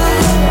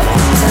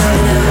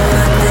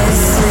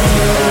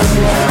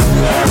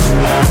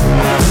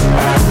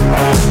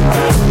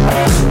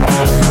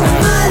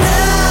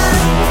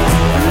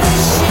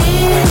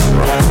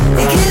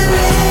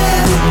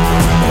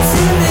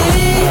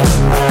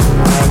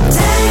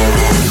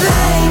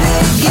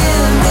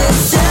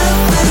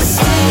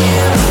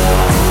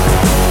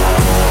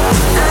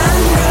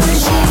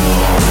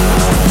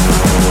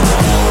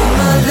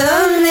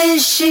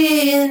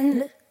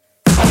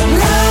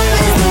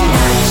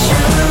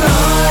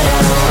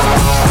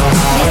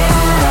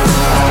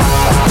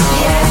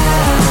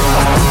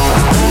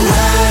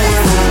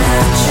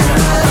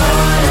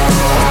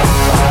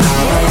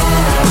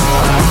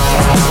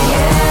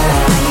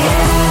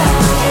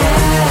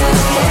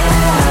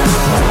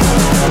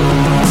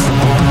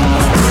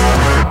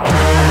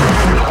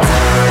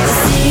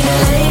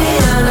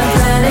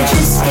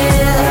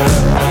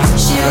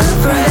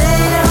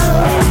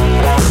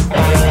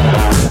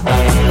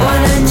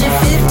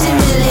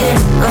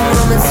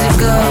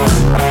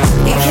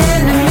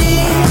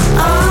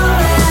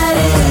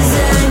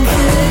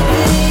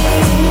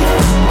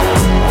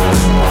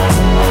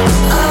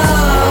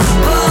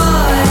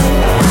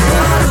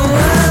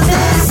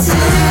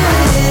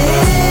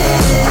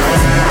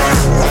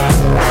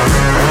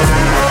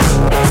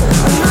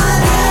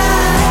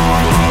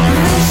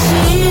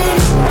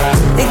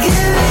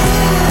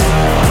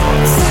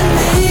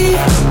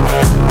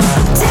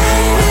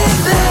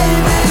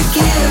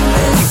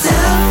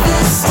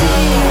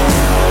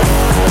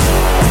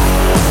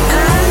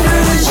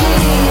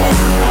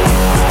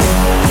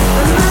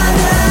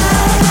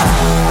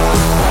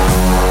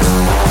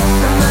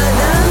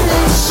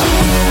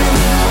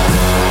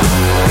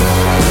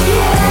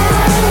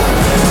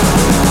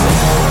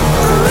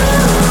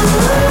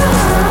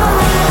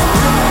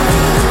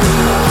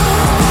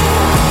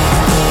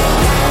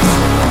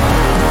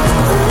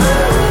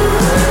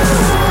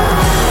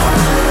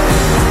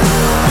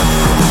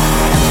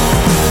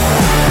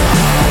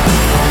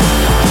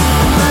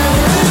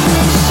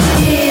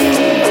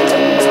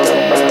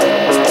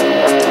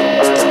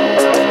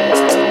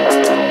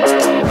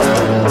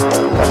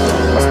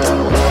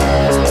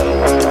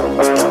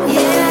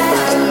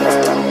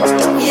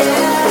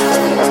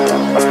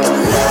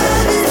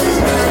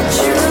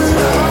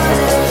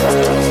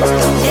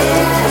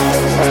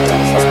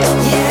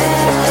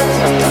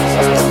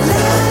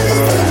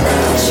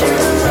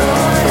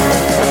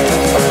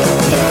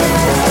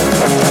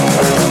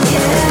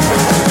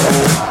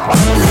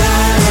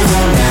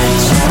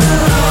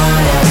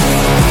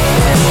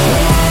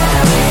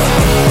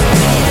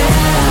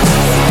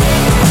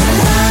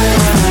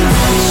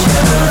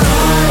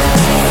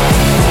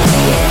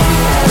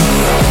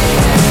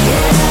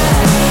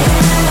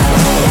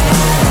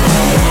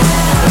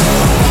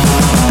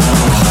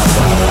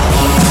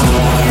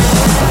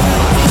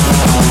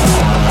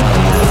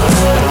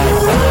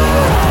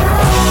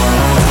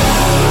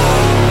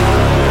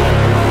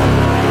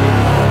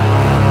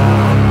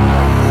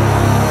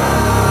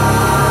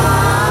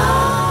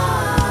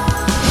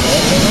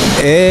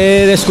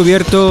 He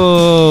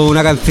descubierto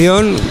una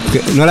canción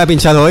que no la he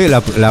pinchado hoy,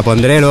 la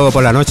pondré luego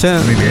por la noche.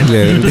 Muy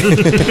bien.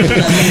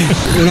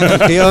 Una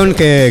canción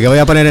que voy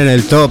a poner en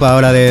el top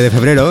ahora de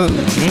febrero,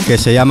 que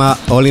se llama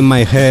All in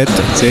My Head.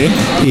 Sí.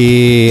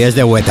 Y es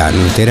de Wetan.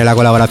 Tiene la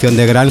colaboración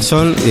de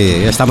Granson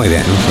y está muy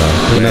bien.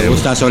 Me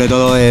gusta sobre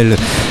todo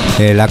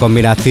la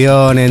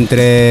combinación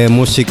entre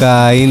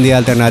música indie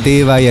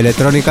alternativa y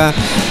electrónica,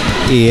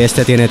 y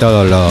este tiene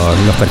todos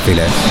los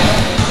perfiles.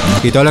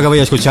 Y todo lo que voy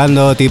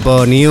escuchando,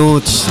 tipo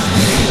Nudes,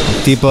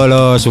 tipo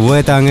los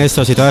Wetan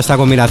estos y toda esta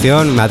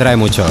combinación me atrae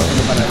mucho.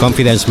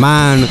 Confidence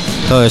Man,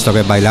 todo esto que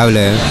es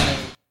bailable.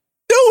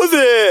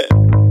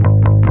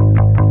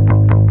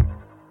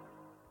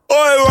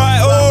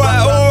 Alright.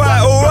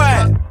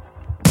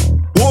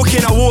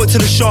 Walking, I walk to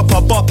the shop, I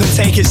bop and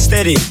take it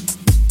steady.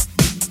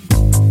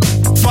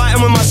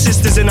 Fighting with my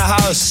sisters in the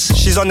house,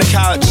 she's on the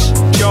couch,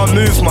 can't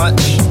move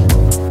much.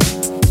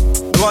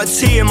 Got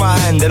tea in my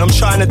hand and I'm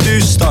trying to do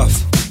stuff.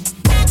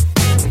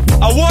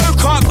 I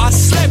woke up, I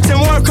slept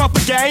and woke up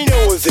again.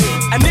 Deal with it.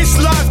 And this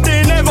life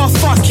didn't ever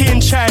fucking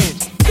change.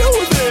 Deal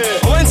with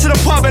it. I went to the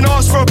pub and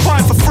asked for a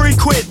pint for £3.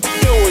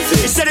 Deal with it.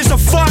 He said it's a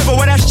fiver,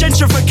 well that's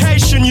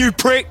gentrification, you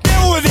prick.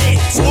 Deal with it.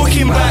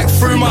 Walking back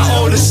through my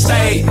old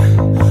estate,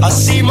 I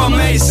see my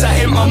mates, I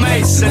hit my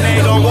mates, and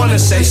they don't wanna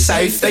say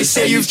safe. They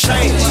say you've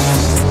changed.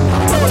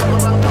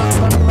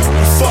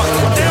 Fuck,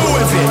 deal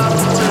with it.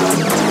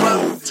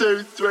 1,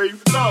 2, 3,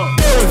 4.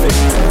 Deal with it.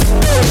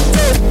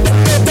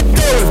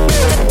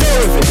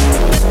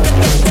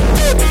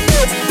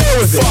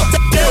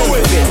 Deal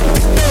with it.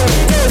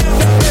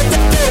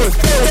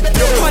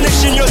 You're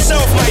punishing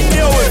yourself, mate,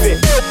 deal with it.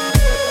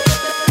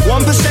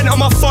 1% on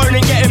my phone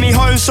ain't getting me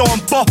home, so I'm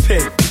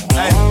bopping.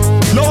 Hey,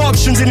 no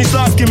options in this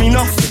life give me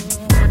nothing.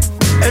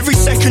 Every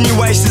second you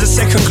waste is a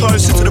second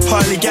closer to the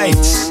pearly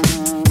gates.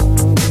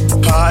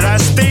 Ah,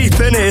 that's deep,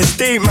 innit? It's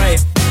deep,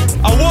 mate.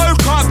 I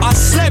woke up, I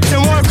slept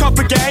and woke up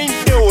again.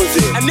 Deal with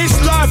it. And this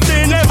life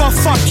didn't ever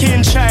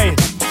fucking change.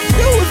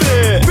 Deal with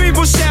it.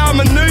 People say I'm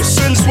a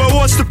nuisance, well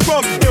what's the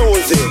problem? Deal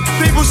with it.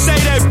 People say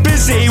they're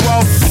busy,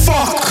 well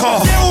fuck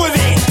off. Deal with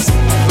it.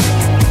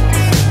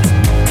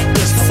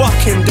 Just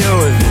fucking deal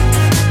with it.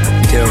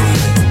 Deal with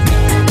it.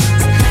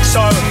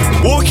 So,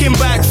 walking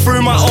back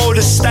through my old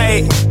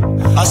estate,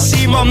 I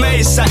see my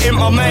mates, I hit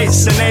my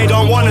mates, and they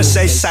don't wanna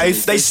say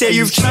safe. They say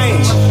you've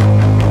changed.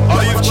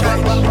 Oh, you've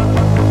changed. Oh,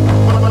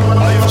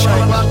 you've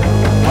changed.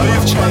 Oh,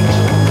 you've changed.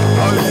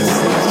 Oh, you've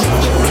changed.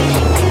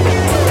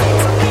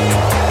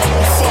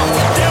 Fuck,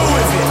 deal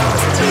with it.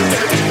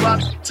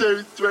 1,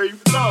 2, 3,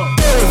 4.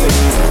 Deal with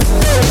it.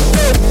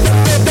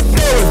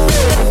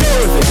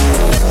 Deal with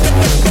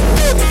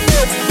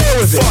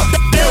it. Fuck,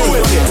 deal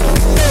with it.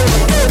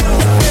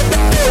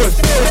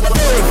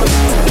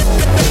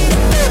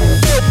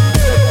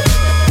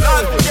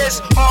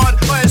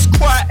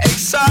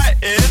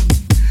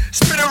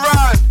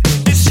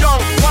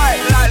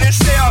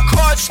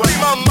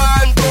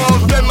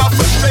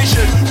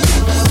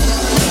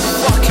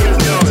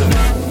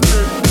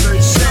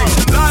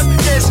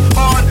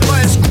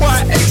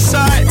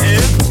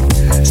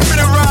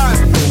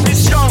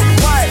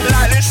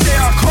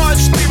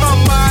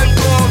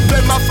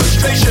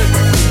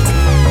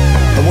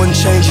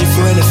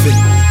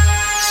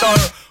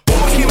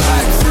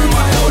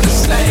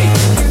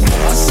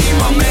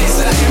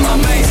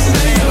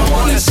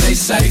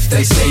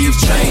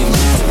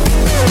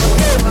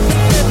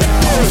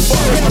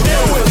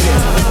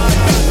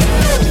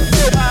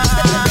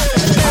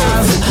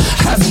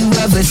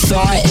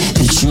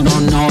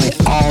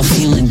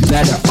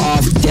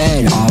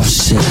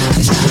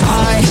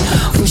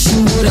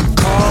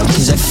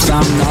 'cause I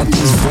found out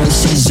these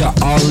voices are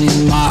all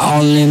in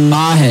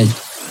my head.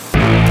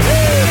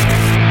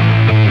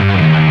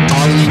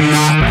 All in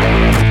my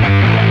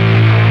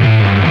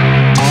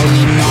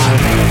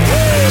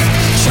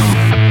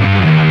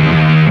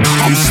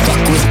I'm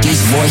stuck with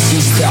these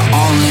voices, they're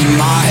all in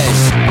my head.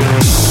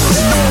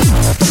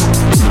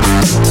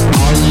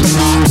 All in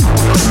my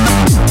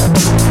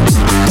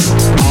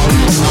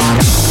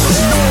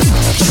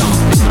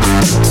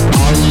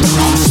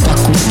I'm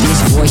stuck with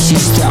these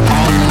voices, they're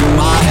all in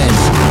my head.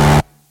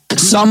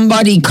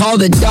 Somebody call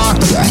the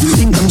doctor, I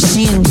think I'm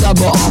seeing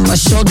double. On my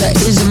shoulder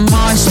is a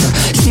monster,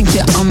 think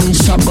that I'm in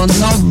trouble.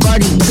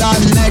 Nobody got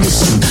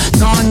medicine,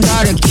 no one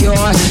got a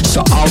cure,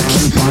 so I'll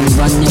keep on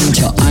running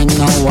till I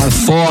know what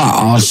for.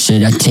 Oh,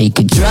 should I take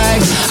a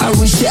drag? I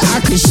wish that I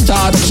could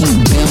stop, keep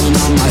bailing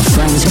on my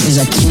friends, cause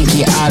I can't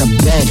get out of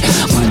bed.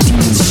 My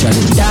demons shut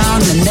it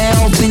down and they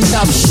opened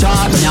up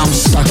shop. Now I'm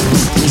stuck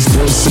with these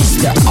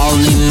voices, they're all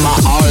in my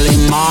head. All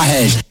in my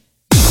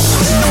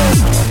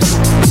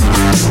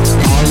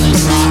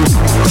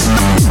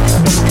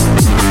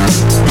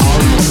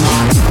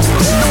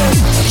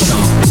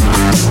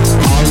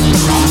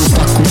I'm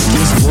stuck with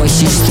these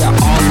voices, they're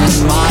all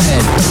in my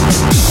head.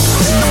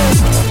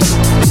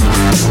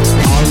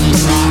 All in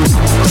my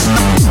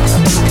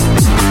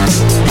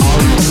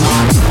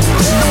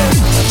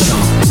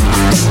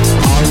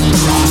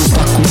I'm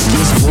stuck with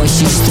these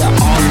voices, they're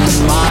all in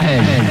my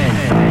head.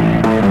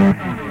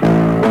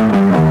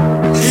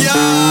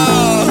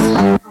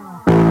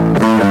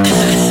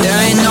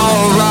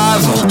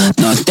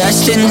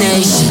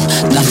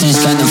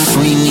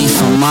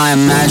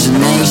 my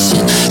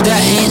imagination.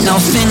 There ain't no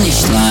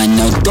finish line,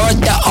 no door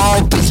to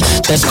open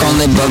that's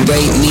gonna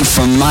liberate me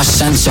from my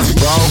sense of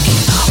broken.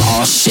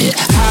 Oh shit,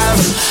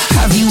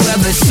 have you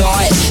ever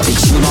thought that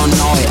you don't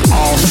know it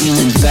all,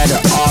 feeling better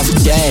off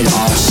dead?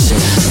 Oh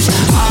shit,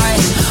 I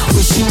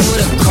wish you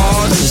would've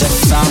called, cause I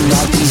found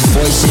out these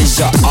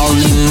voices are all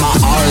in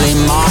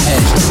my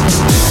head.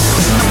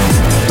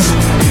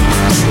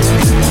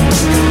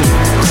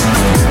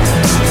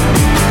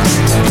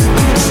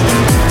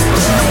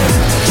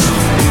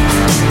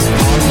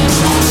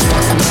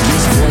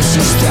 These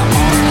voices, they're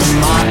all in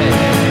my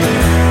head.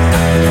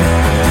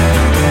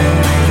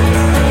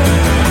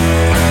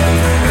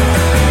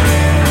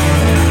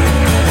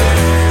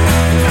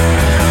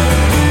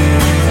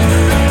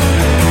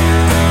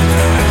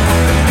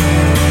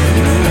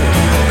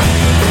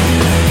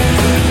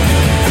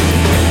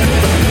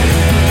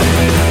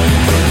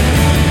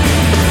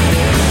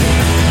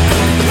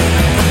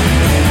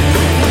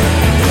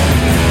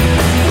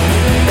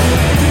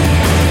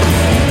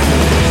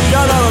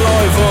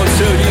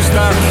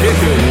 Start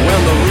kicking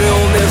when the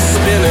realness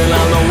spinning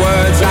and the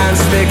words aren't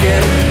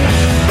sticking.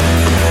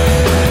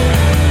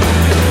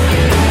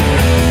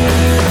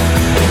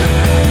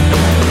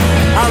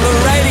 And the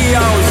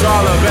radio's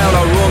all about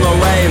a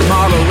runaway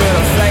model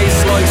with a face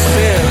like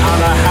sin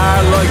and a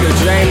heart like a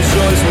James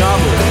Joyce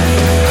novel.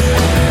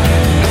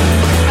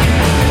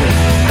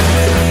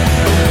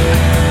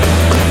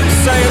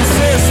 Saying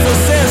sister,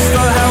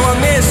 sister, how I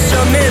miss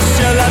you,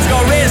 let's go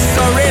wrist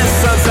to wrist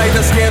and take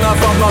the skin off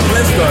of my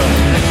blister.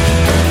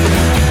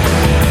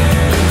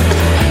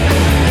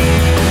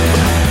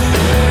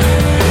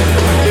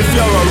 If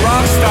you're a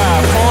rock star,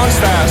 porn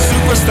star,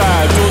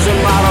 superstar, doesn't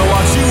matter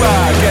what you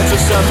are, get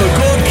yourself a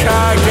good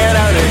car, get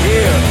out of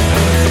here.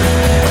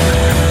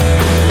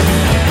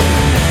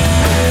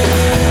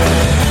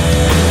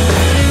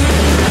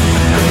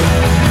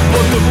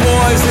 But the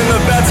boys in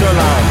the better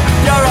land,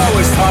 you're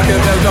always talking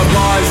about the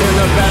boys in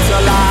the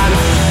better land.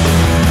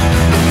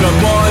 The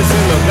boys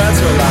in the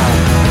better land.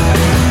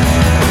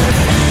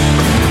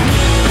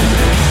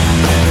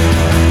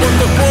 But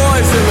the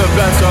boys in the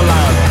better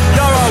land,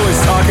 you're always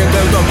talking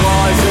about the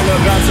boys in the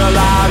better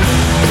land.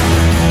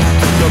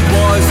 The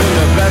boys in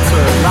the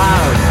better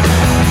land.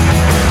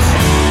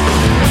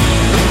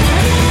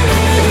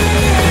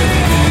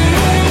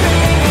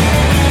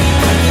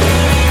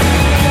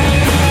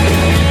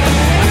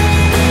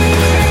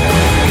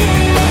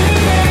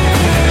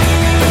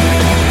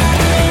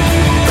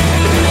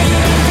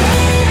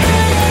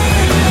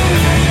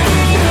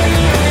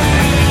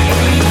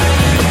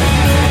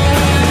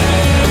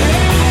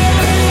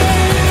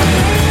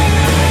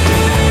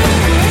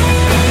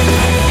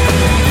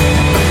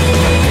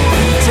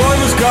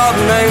 Got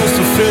names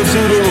to fill two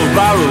little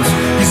barrels.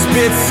 He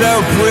spits out,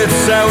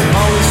 breathes out,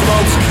 only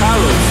smokes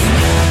carols.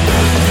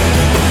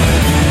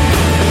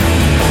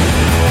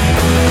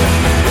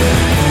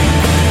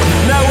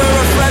 Now we're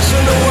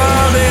refreshing the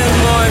world in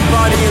mind,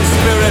 body and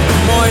spirit.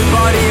 Mind,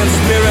 body and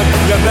spirit.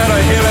 You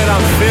better hear it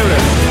and fear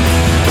it.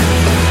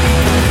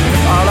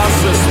 Oh, that's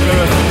the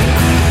spirit.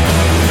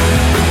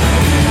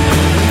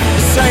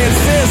 Saying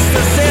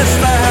sister,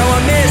 sister, how I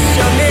miss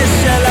you,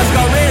 let's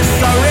go wrist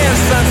to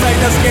wrist and take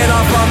the skin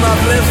off of my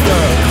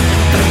blister.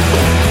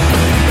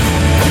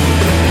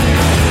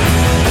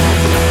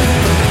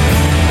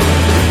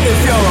 If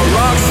you're a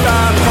rock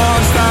star,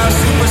 porn star,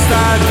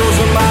 superstar,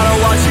 doesn't matter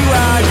what you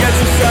are, get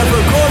yourself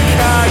a good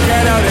car,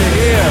 get out of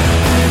here.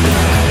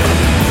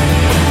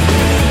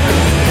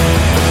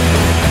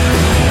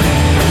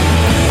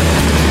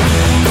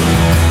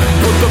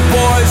 Put the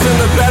boys in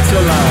the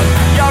better land.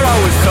 You're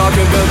always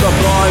talking about the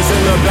boys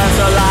in the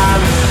better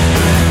land.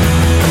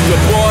 The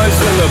boys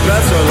in the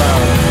better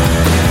land.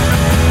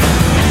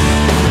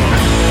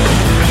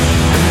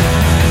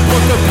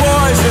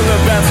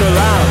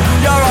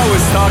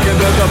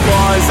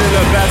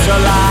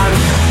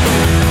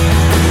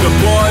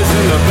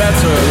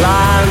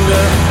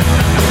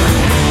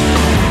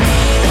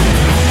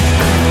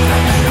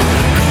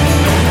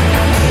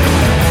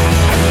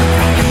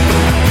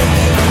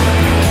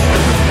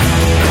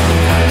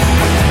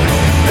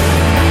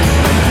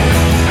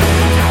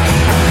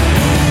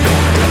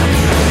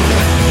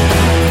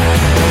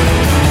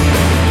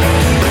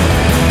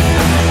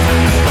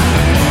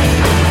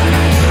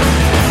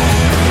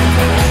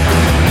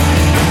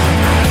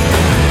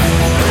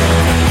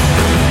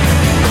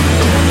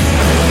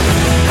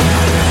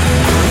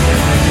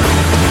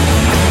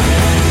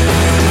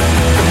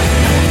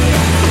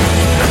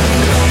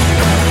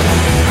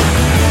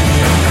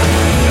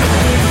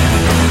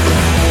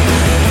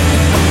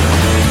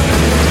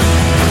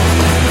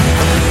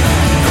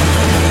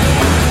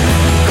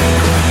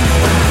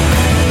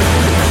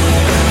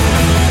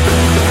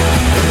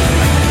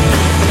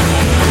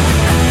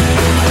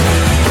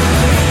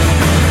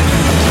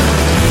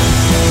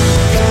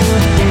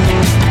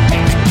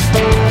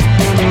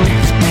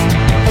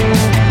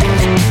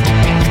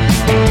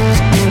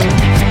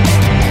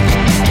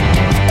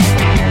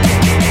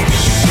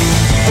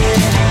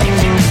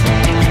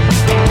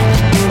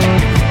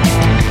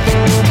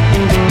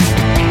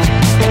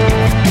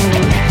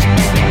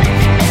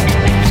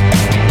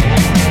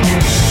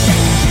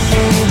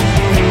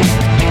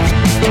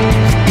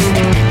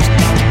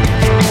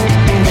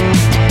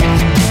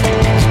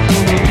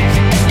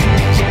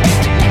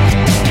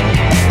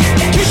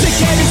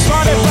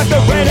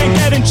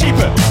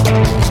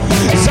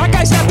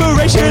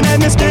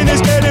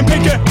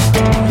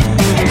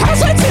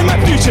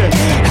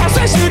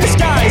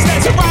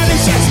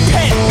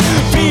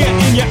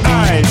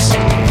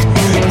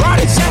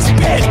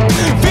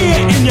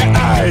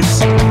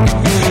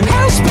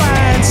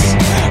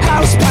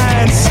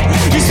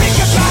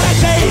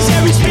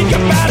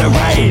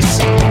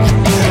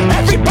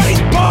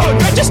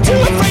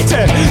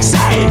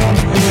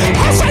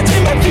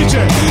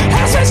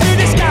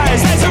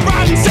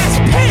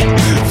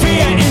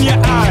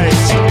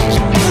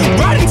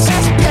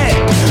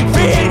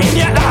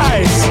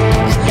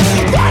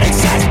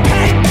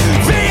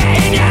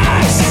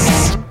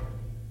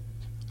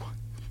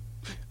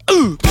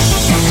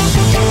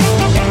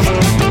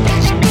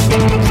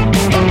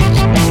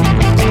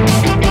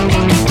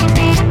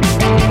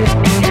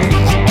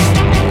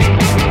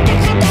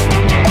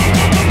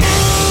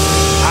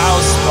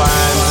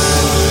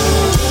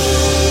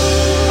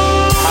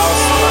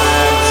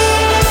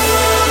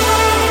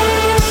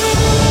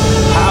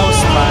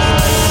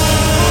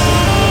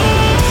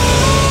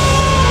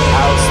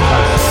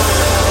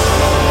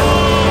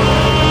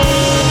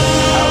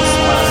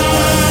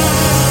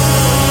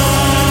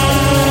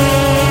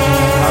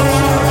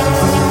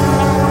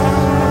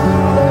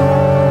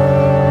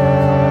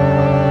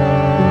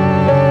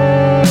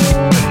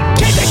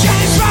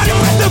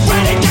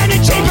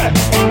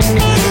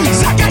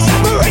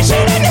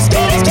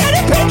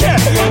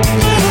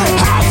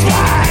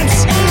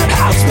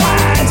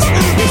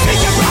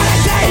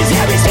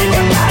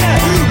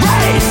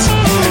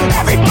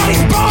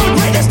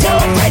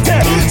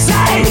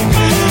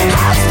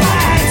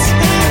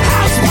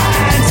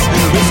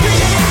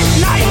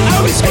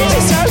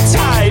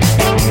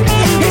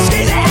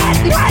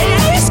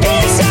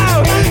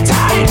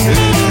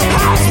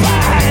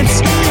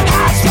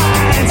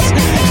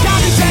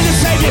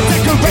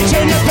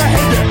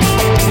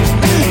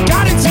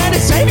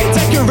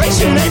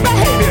 decoration ain't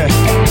behavior.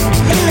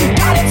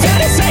 God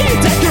intend to save you,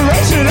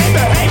 decoration ain't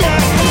behavior.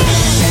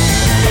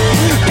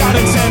 God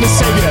intend to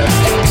save you.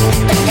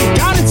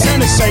 God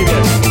intend to save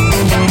you.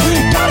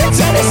 God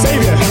intend to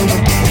save you.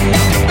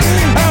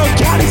 Oh,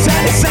 God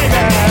intend to save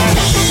you.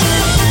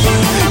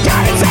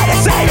 God intend to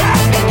save you.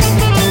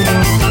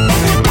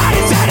 God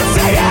intend to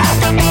save you.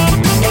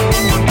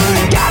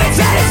 God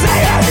intend to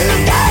save you.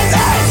 God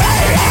intend to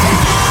save you.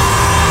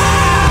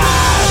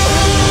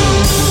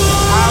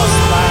 House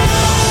lights.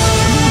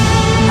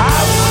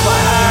 House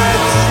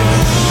lights.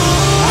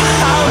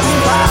 House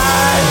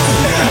lights.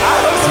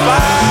 House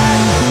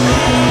lights.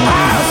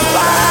 House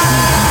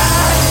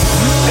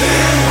lights.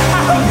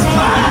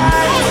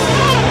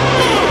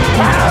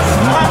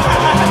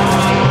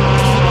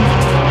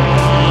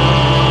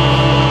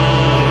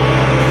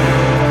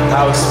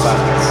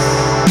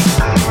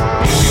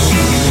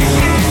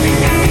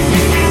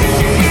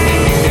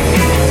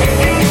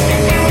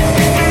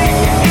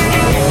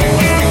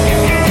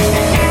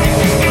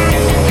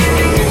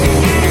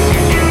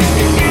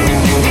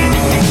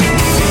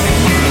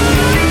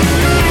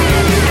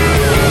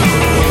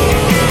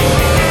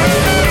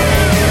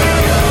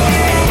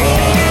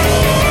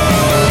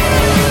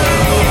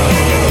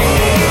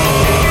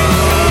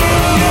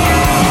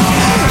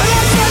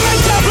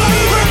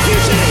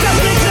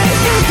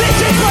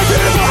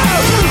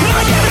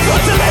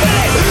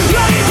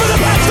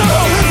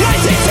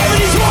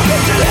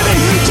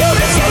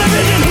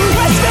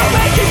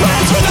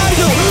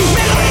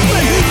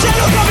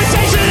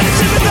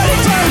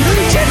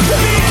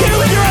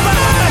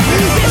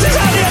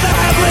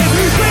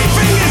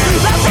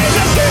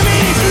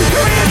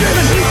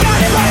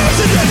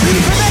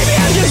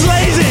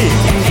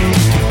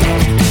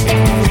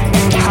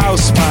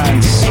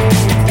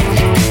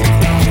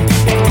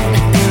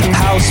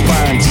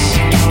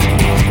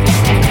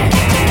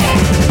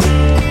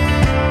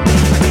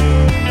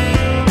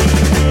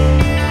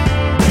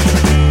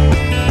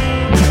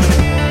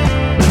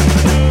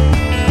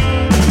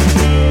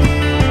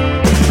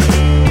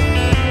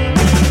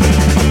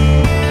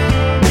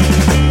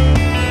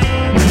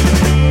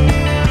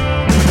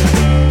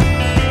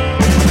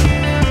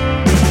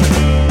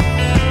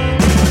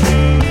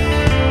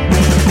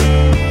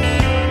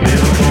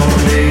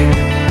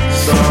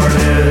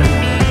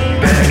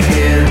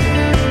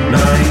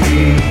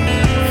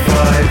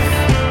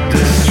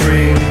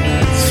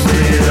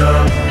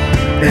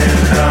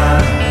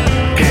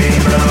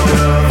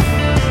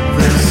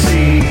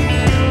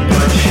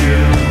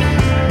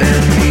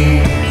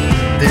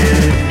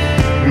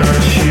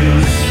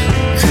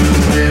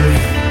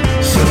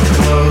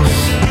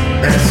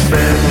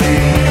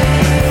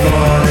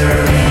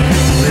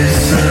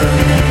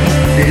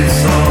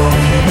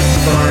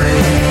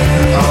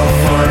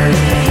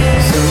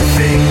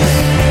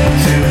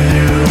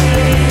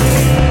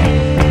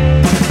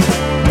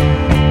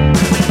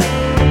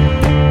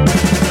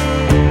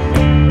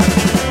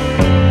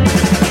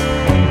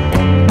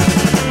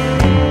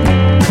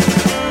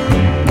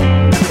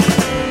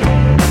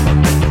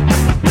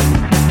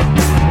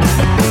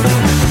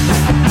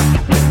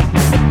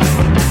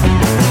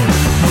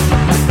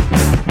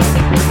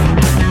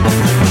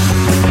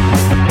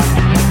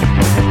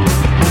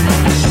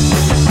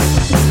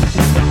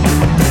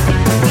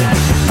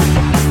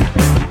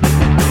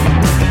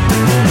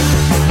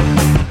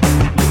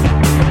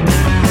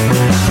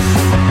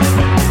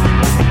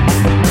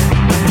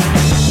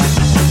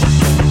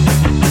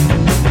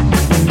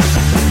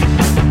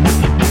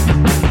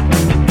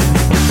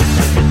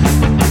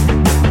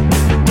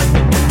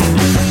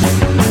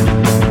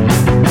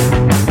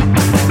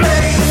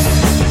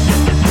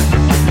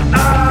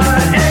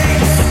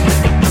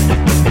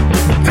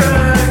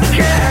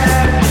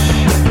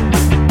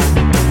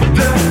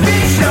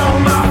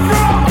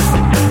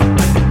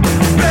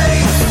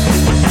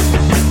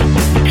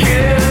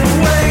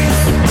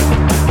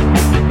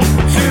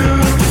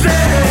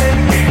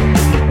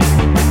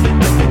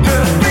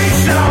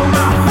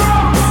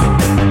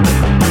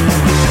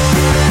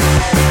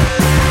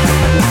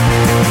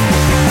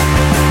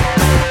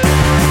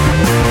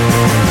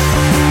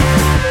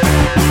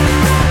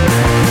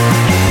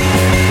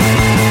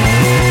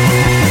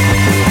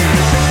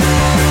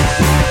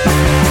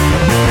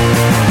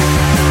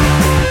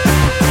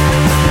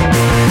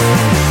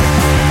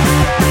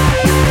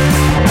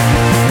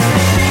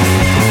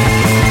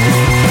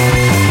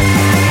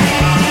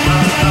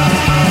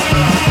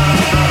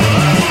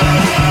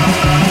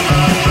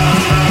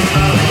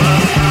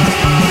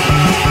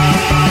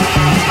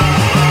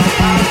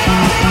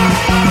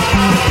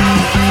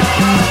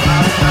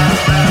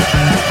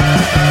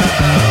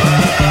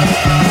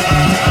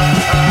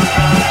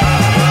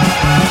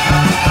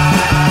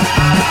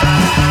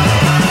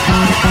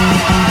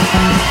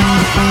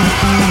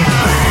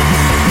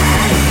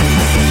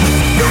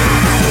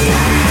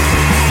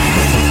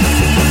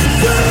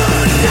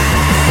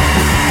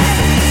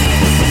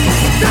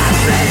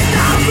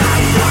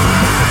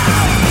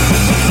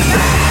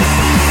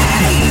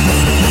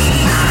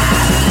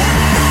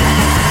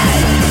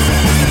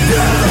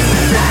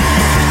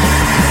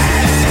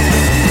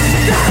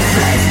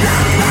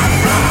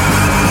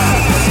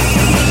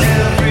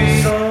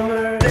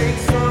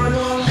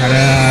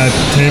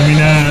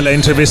 terminar la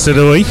entrevista de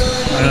hoy,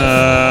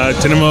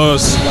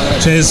 tenemos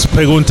 3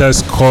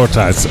 preguntas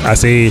cortas,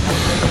 así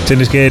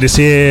tienes que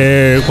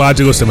decir cuál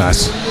te gusta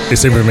más,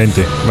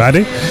 simplemente,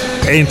 ¿vale?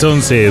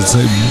 Entonces,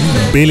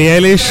 ¿Billie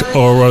Eilish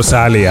o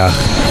Rosalía?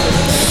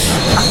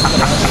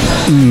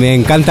 Me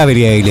encanta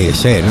Billie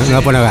Eilish, no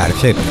lo puedo negar,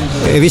 sí.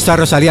 He visto a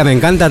Rosalía, me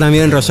encanta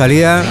también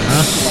Rosalía,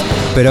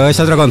 pero es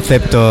otro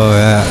concepto.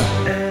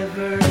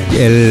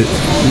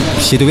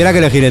 Si tuviera que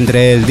elegir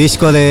entre el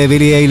disco de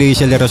Billie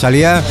Eilish y el de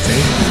Rosalía,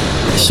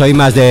 soy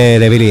más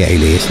de Billie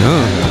Eilish,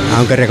 ¿no?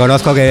 Aunque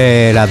reconozco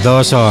que las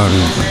dos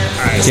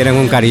tienen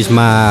un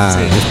carisma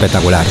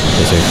espectacular.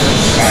 Sí.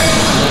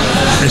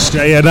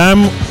 ¿Estrella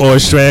Damm o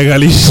Estrella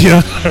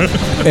Galicia?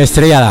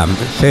 Estrella Damm,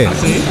 sí.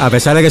 A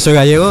pesar de que soy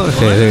gallego,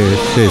 sí.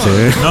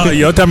 No,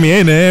 yo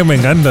también, me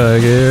encanta.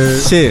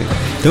 Sí,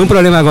 tengo un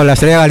problema con la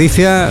Estrella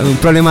Galicia, un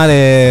problema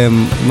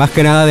más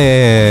que nada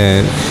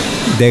de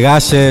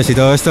gases y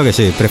todo esto, que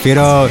sí,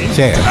 prefiero...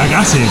 Sí. ¿A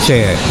gases?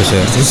 Sí.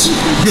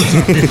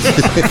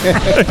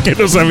 Que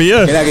no sabía.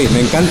 Mira aquí, me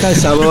encanta el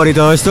sabor y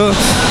todo esto,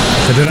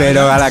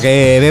 pero a la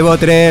que bebo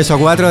 3 o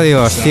 4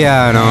 digo,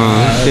 hostia, no...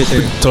 Sí.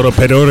 Todo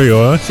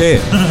perorio, ¿eh? Sí,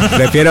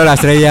 prefiero la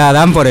Estrella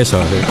Damm por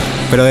eso, sí.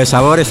 Pero de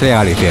sabor Estrella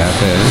Galicia.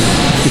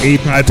 Sí. Y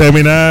para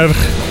terminar,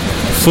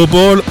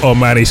 ¿fútbol o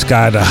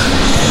mariscada?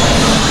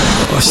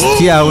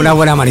 Hostia, una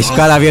buena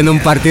mariscada viendo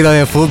un partido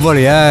de fútbol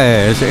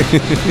ya es...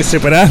 ¿Se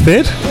puede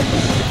hacer?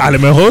 A lo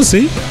mejor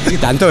sí. Y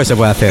tanto que se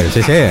puede hacer,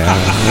 sí.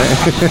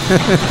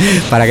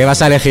 ¿Para qué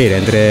vas a elegir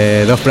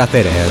entre 2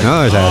 placeres,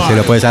 no? O sea, si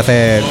lo puedes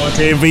hacer... O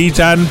te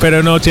invitan,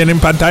 pero no tienen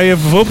pantalla de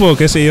fútbol,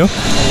 qué sé yo.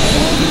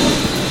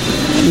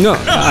 No,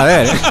 a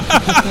ver.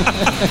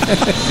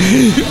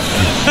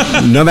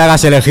 No me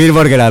hagas elegir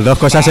porque las 2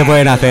 cosas se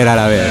pueden hacer a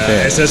la vez. Sí.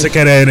 Eso se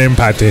queda en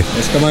empate.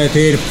 Es como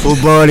decir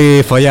fútbol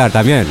y follar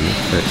también.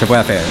 Se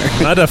puede hacer.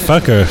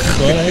 Motherfucker.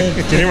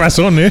 Tiene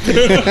razón,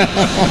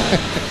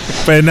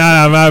 Pues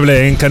nada,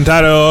 amable,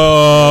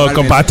 encantado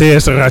compartir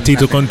este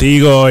ratito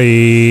contigo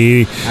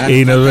y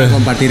nos vemos.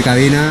 Compartir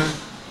cabina.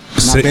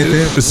 ¿Más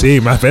veces? Sí,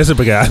 más veces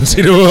porque han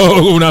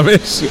sido una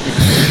vez.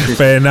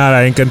 Pues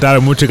nada, encantado,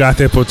 muchas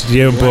gracias por tu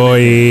tiempo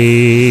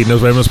y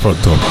nos vemos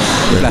pronto.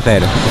 Un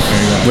placer.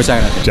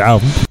 Muchas gracias.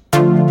 Chao.